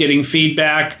out, getting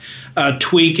feedback,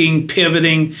 tweaking,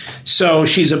 pivoting. So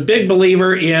she's a big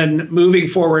believer in moving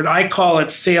forward. I call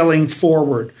it failing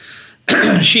forward.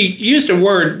 She used a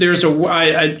word.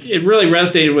 It really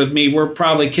resonated with me. We're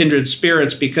probably kindred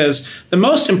spirits because the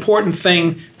most important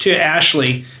thing to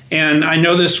Ashley, and I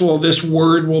know this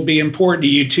word will be important to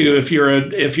you too if you're a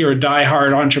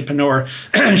diehard entrepreneur.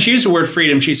 She used the word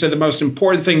freedom. She said the most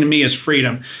important thing to me is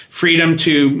freedom. Freedom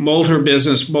to mold her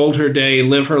business, mold her day,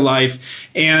 live her life.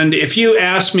 And if you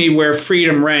ask me where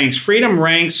freedom ranks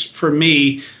for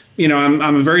me.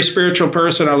 I'm a very spiritual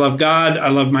person. I love God. I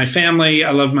love my family.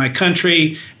 I love my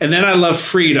country. And then I love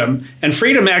freedom. And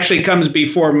freedom actually comes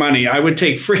before money. I would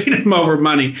take freedom over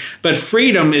money. But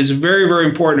freedom is very, very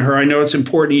important to her. I know it's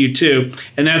important to you too.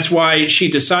 And that's why she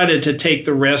decided to take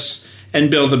the risks and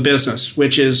build the business,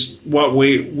 which is what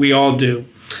we all do.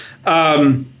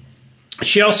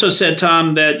 She also said,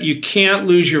 Tom, that you can't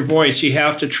lose your voice. You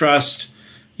have to trust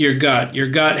your gut. Your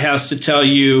gut has to tell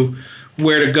you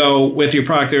where to go with your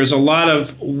product. There's a lot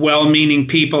of well-meaning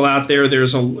people out there.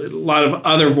 There's a lot of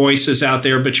other voices out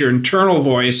there, but your internal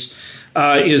voice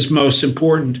is most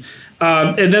important.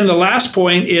 And then the last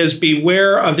point is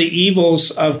beware of the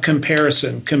evils of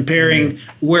comparison, comparing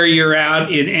where you're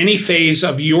at in any phase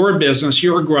of your business,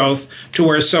 your growth, to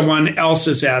where someone else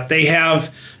is at. They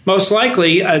have most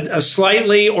likely a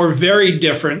slightly or very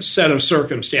different set of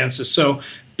circumstances. So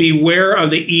beware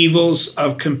of the evils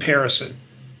of comparison.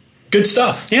 Good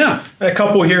stuff. Yeah. A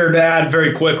couple here to add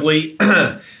very quickly.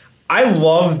 I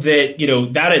love that,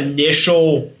 that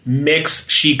initial mix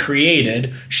she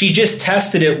created, she just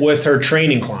tested it with her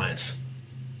training clients.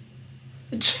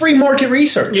 It's free market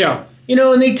research. Yeah.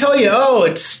 And they tell you, oh,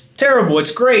 it's terrible,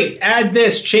 it's great, add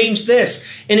this, change this.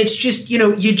 And it's just,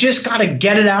 you just got to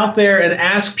get it out there and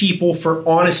ask people for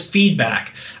honest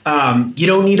feedback. You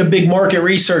don't need a big market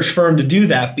research firm to do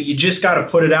that, but you just got to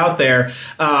put it out there.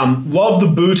 Love the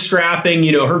bootstrapping,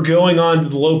 her going on to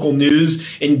the local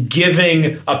news and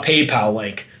giving a PayPal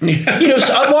link. So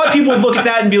a lot of people would look at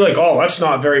that and be like, oh, that's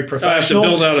not very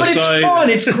professional. But it's fun.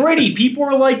 It's gritty. People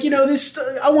are like, this,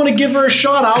 I want to give her a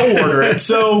shot. I'll order it.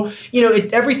 So,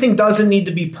 everything doesn't need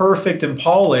to be perfect and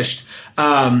polished.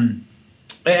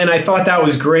 And I thought that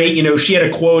was great. She had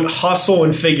a quote, hustle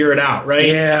and figure it out, right?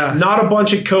 Yeah. Not a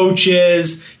bunch of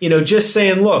coaches, just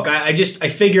saying, look, I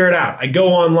figure it out. I go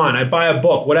online, I buy a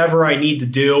book, whatever I need to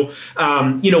do.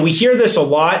 We hear this a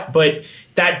lot, but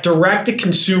that direct to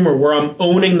consumer where I'm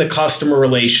owning the customer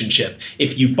relationship.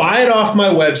 If you buy it off my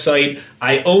website,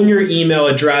 I own your email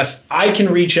address. I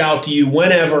can reach out to you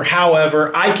whenever,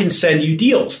 however, I can send you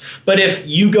deals. But if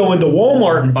you go into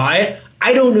Walmart and buy it,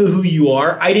 I don't know who you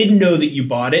are. I didn't know that you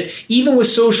bought it. Even with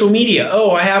social media,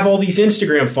 I have all these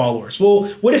Instagram followers. Well,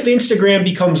 what if Instagram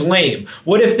becomes lame?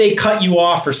 What if they cut you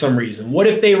off for some reason? What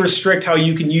if they restrict how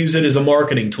you can use it as a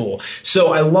marketing tool?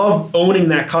 So I love owning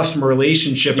that customer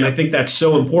relationship, and I think that's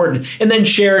so important. And then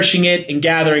cherishing it and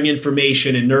gathering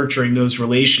information and nurturing those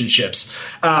relationships.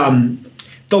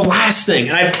 The last thing,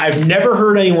 and I've never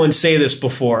heard anyone say this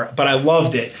before, but I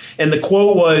loved it. And the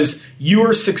quote was, you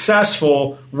were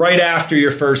successful right after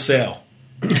your first sale.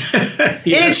 And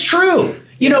it's true.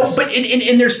 But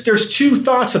and there's two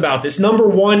thoughts about this. Number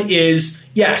one is,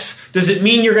 yes, does it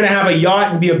mean you're going to have a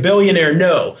yacht and be a billionaire?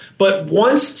 No. But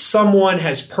once someone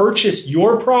has purchased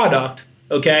your product,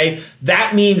 okay,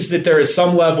 that means that there is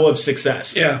some level of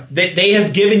success. Yeah. They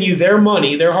have given you their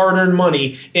money, their hard-earned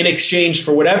money, in exchange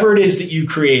for whatever it is that you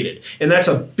created. And that's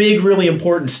a big, really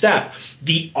important step.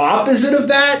 The opposite of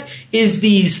that is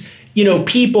these,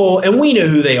 people, and we know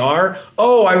who they are.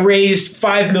 Oh, I raised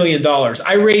 $5 million.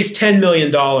 I raised $10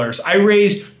 million. I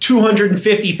raised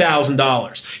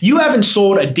 $250,000. You haven't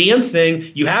sold a damn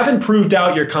thing. You haven't proved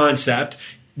out your concept.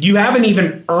 You haven't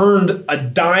even earned a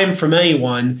dime from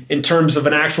anyone in terms of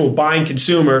an actual buying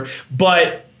consumer,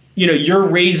 but you're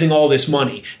raising all this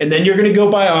money, and then you're going to go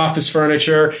buy office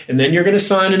furniture, and then you're going to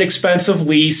sign an expensive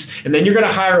lease, and then you're going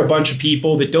to hire a bunch of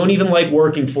people that don't even like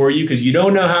working for you because you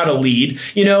don't know how to lead.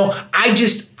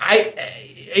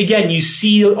 Again, you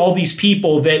see all these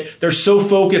people that they're so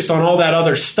focused on all that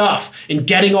other stuff and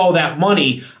getting all that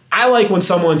money. I like when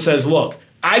someone says, look,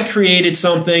 I created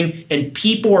something and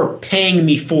people are paying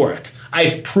me for it.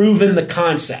 I've proven the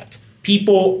concept.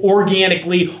 People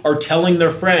organically are telling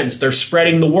their friends. They're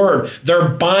spreading the word. They're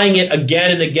buying it again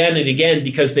and again and again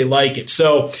because they like it.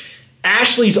 So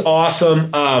Ashley's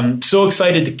awesome. So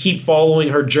excited to keep following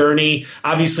her journey.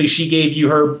 Obviously, she gave you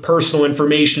her personal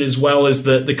information as well as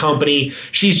the company.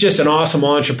 She's just an awesome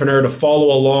entrepreneur to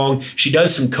follow along. She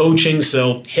does some coaching,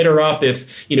 so hit her up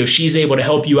if she's able to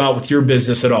help you out with your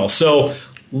business at all. So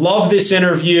love this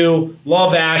interview.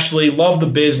 Love Ashley. Love the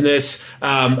business.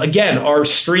 Again, our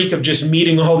streak of just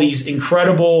meeting all these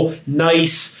incredible,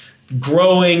 nice,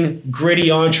 growing, gritty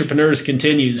entrepreneurs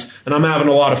continues, and I'm having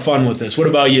a lot of fun with this. What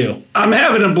about you? I'm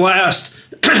having a blast.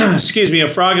 Excuse me, a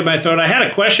frog in my throat. I had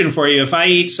a question for you. If I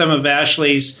eat some of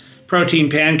Ashley's protein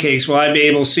pancakes, will I be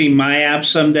able to see my abs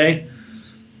someday?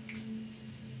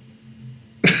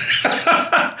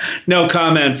 No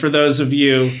comment for those of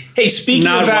you. Hey, speaking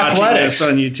of athletics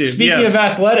on YouTube. Speaking of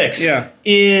athletics,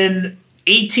 in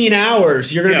 18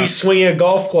 hours, you're going to be swinging a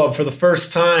golf club for the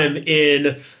first time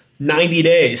in 90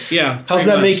 days. Yeah. How's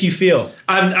that make you feel?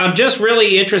 I'm just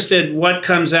really interested what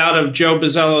comes out of Joe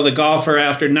Buzzello, the golfer,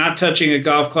 after not touching a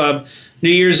golf club. New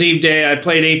Year's Eve day, I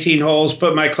played 18 holes,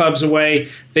 put my clubs away.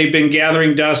 They've been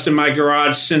gathering dust in my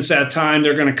garage since that time.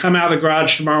 They're going to come out of the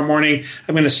garage tomorrow morning.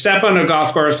 I'm going to step on a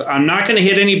golf course. I'm not going to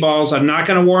hit any balls. I'm not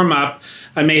going to warm up.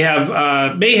 I may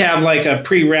have like a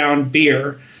pre-round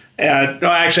beer.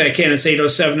 Actually, I can't. It's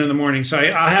 8:07 in the morning, so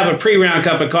I'll have a pre-round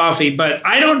cup of coffee. But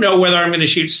I don't know whether I'm going to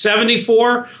shoot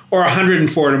 74 or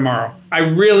 104 tomorrow. I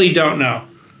really don't know.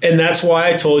 And that's why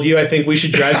I told you I think we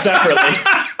should drive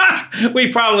separately.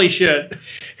 We probably should.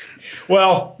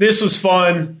 Well, this was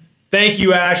fun. Thank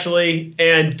you, Ashley.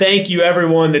 And thank you,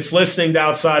 everyone that's listening to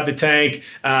Outside the Tank.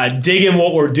 Digging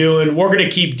what we're doing. We're going to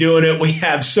keep doing it. We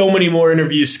have so many more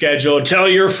interviews scheduled. Tell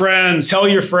your friends. Tell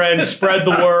your friends. Spread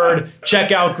the word.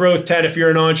 Check out Growth 10 if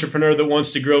you're an entrepreneur that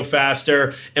wants to grow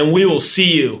faster. And we will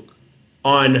see you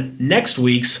on next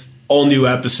week's all new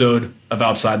episode of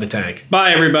Outside the Tank.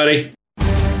 Bye, everybody.